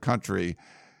across the country,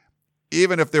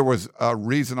 even if there was a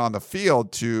reason on the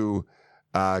field to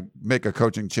make a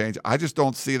coaching change, I just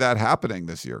don't see that happening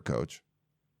this year, Coach.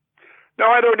 No,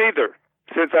 I don't either,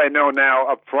 since I know now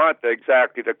up front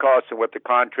exactly the cost and what the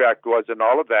contract was and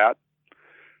all of that.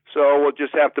 So we'll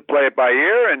just have to play it by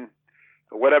ear, and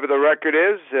whatever the record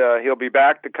is, he'll be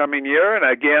back the coming year. And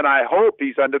again, I hope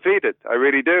he's undefeated. I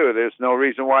really do. There's no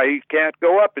reason why he can't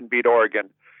go up and beat Oregon.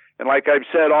 And like I've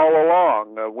said all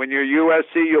along, when you're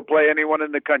USC, you'll play anyone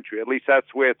in the country. At least that's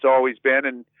the way it's always been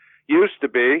and used to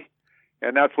be.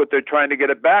 And that's what they're trying to get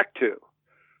it back to.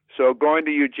 So going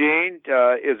to Eugene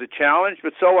is a challenge,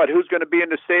 but so what? Who's going to be in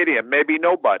the stadium? Maybe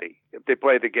nobody if they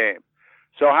play the game.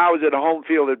 So how is it a home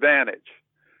field advantage?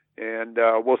 And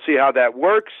we'll see how that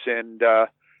works. And I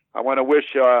want to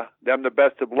wish them the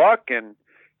best of luck, and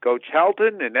Coach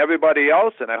Helton and everybody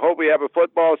else. And I hope we have a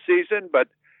football season. But,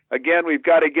 again, we've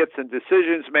got to get some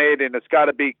decisions made, and it's got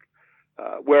to be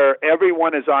where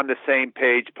everyone is on the same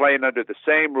page, playing under the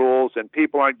same rules, and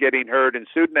people aren't getting hurt, and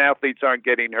student athletes aren't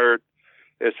getting hurt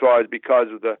as far as because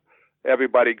of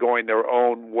everybody going their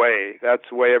own way. That's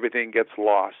the way everything gets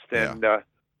lost. And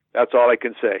that's all I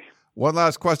can say. One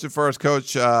last question for us,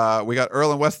 Coach. We got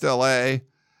Earl in West L.A.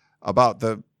 about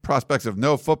the prospects of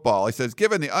no football. He says,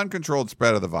 given the uncontrolled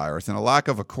spread of the virus and a lack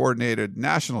of a coordinated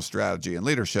national strategy and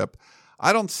leadership,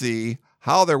 I don't see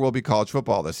how there will be college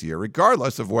football this year,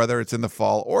 regardless of whether it's in the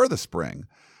fall or the spring.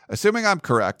 Assuming I'm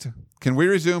correct, can we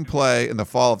resume play in the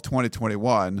fall of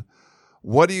 2021?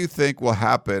 What do you think will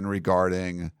happen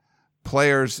regarding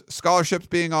players' scholarships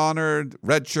being honored,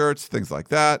 red shirts, things like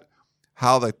that?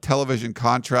 How the television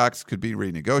contracts could be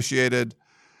renegotiated?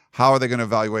 How are they going to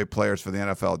evaluate players for the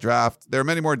NFL draft? There are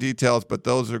many more details, but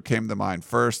those came to mind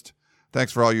first.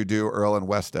 Thanks for all you do, Earl in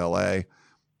West LA.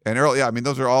 And Earl,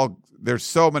 those are all, there's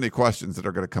so many questions that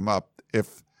are going to come up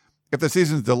if the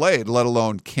season's delayed, let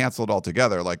alone canceled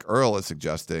altogether, like Earl is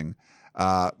suggesting.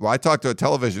 I talked to a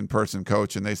television person,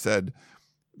 Coach, and they said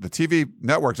the TV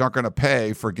networks aren't going to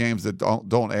pay for games that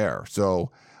don't air.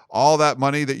 So all that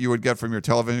money that you would get from your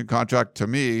television contract, to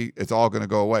me, it's all going to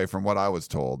go away from what I was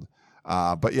told.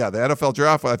 But yeah, the NFL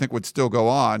draft, I think, would still go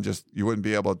on. Just you wouldn't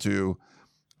be able to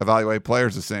evaluate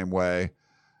players the same way.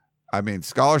 I mean,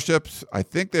 scholarships, I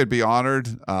think they'd be honored.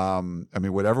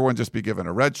 Would everyone just be given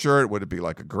a red shirt? Would it be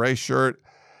like a gray shirt?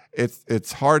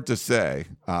 It's hard to say.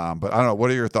 But I don't know. What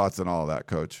are your thoughts on all of that,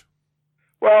 Coach?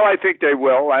 Well, I think they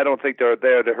will. I don't think they're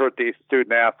there to hurt the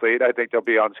student athlete. I think they'll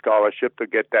be on scholarship to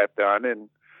get that done.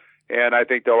 And I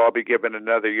think they'll all be given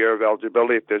another year of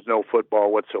eligibility if there's no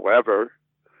football whatsoever.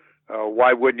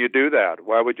 Why wouldn't you do that?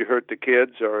 Why would you hurt the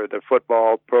kids or the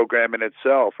football program in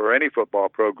itself or any football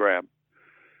program?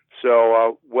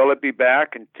 So will it be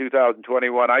back in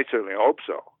 2021? I certainly hope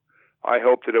so. I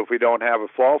hope that if we don't have a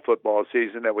fall football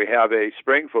season, that we have a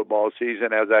spring football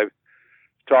season, as I've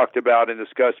talked about and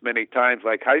discussed many times,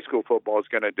 like high school football is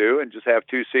going to do, and just have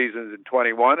 2 seasons in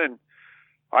 21. And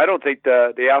I don't think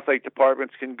the athletic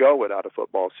departments can go without a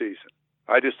football season.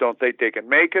 I just don't think they can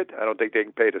make it. I don't think they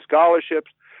can pay the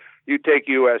scholarships. You take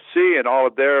USC and all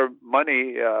of their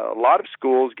money, a lot of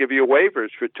schools give you waivers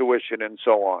for tuition and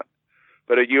so on.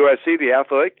 But at USC, the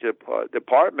athletic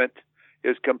department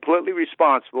is completely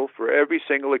responsible for every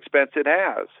single expense it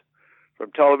has,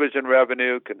 from television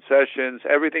revenue, concessions,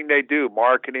 everything they do,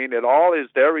 marketing. It all is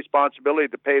their responsibility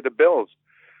to pay the bills.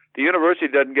 The university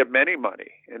doesn't get many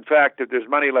money. In fact, if there's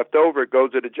money left over, it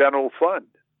goes to the general fund.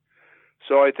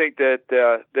 So I think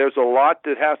that there's a lot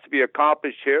that has to be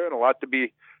accomplished here and a lot to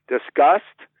be discussed.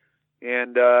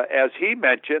 And as he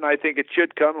mentioned, I think it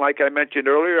should come, like I mentioned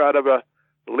earlier, out of a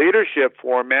leadership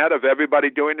format of everybody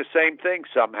doing the same thing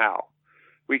somehow.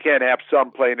 We can't have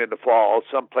some playing in the fall,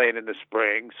 some playing in the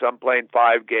spring, some playing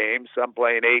 5 games, some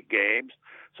playing 8 games,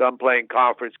 some playing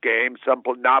conference games, some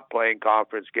not playing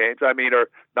conference games, or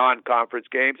non-conference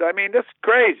games. This is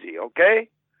crazy, okay?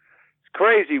 It's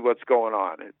crazy what's going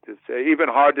on. It's even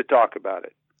hard to talk about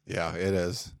it. Yeah, it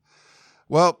is.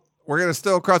 Well, we're going to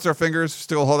still cross our fingers,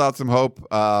 still hold out some hope.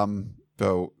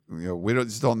 Though we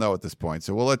just don't know at this point.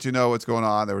 So we'll let you know what's going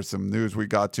on. There was some news we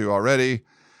got to already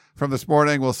from this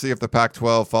morning. We'll see if the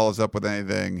Pac-12 follows up with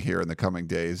anything here in the coming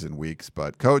days and weeks.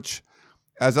 But Coach,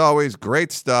 as always,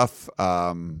 great stuff.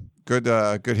 Good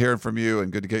hearing from you,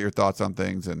 and good to get your thoughts on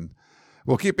things. And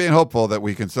we'll keep being hopeful that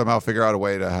we can somehow figure out a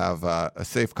way to have a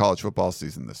safe college football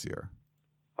season this year.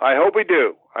 I hope we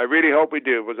do. I really hope we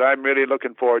do, because I'm really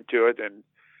looking forward to it, and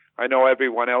I know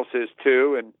everyone else is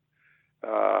too. And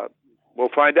we'll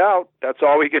find out. That's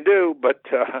all we can do. But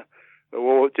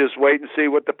we'll just wait and see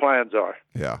what the plans are.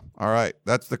 Yeah. All right.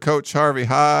 That's the Coach Harvey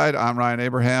Hyde. I'm Ryan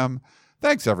Abraham.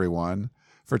 Thanks, everyone,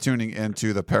 for tuning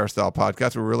into the Peristyle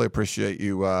Podcast. We really appreciate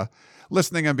you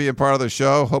listening and being part of the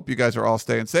show. Hope you guys are all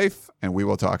staying safe, and we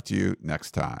will talk to you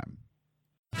next time.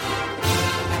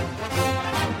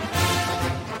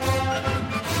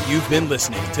 You've been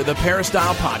listening to the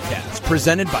Peristyle Podcast,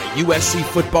 presented by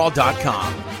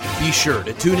USCFootball.com. Be sure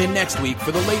to tune in next week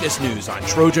for the latest news on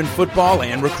Trojan football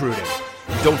and recruiting.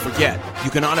 And don't forget,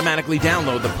 you can automatically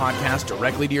download the podcast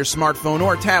directly to your smartphone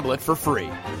or tablet for free.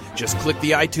 Just click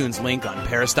the iTunes link on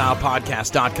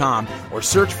PeristylePodcast.com or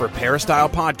search for Peristyle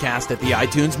Podcast at the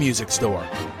iTunes Music Store.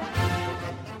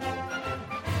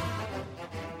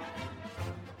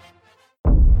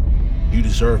 You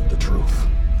deserve the truth.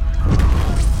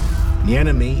 The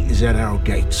enemy is at our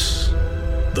gates.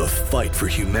 The fight for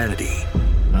humanity.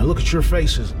 I look at your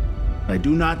faces. I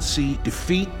do not see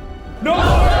defeat. No!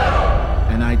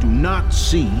 And I do not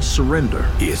see surrender.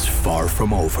 Is far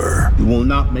from over. You will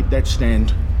not make that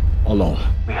stand alone.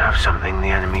 We have something the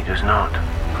enemy does not.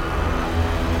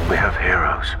 We have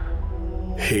heroes.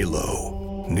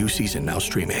 Halo. New season now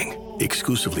streaming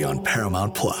exclusively on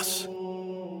Paramount+.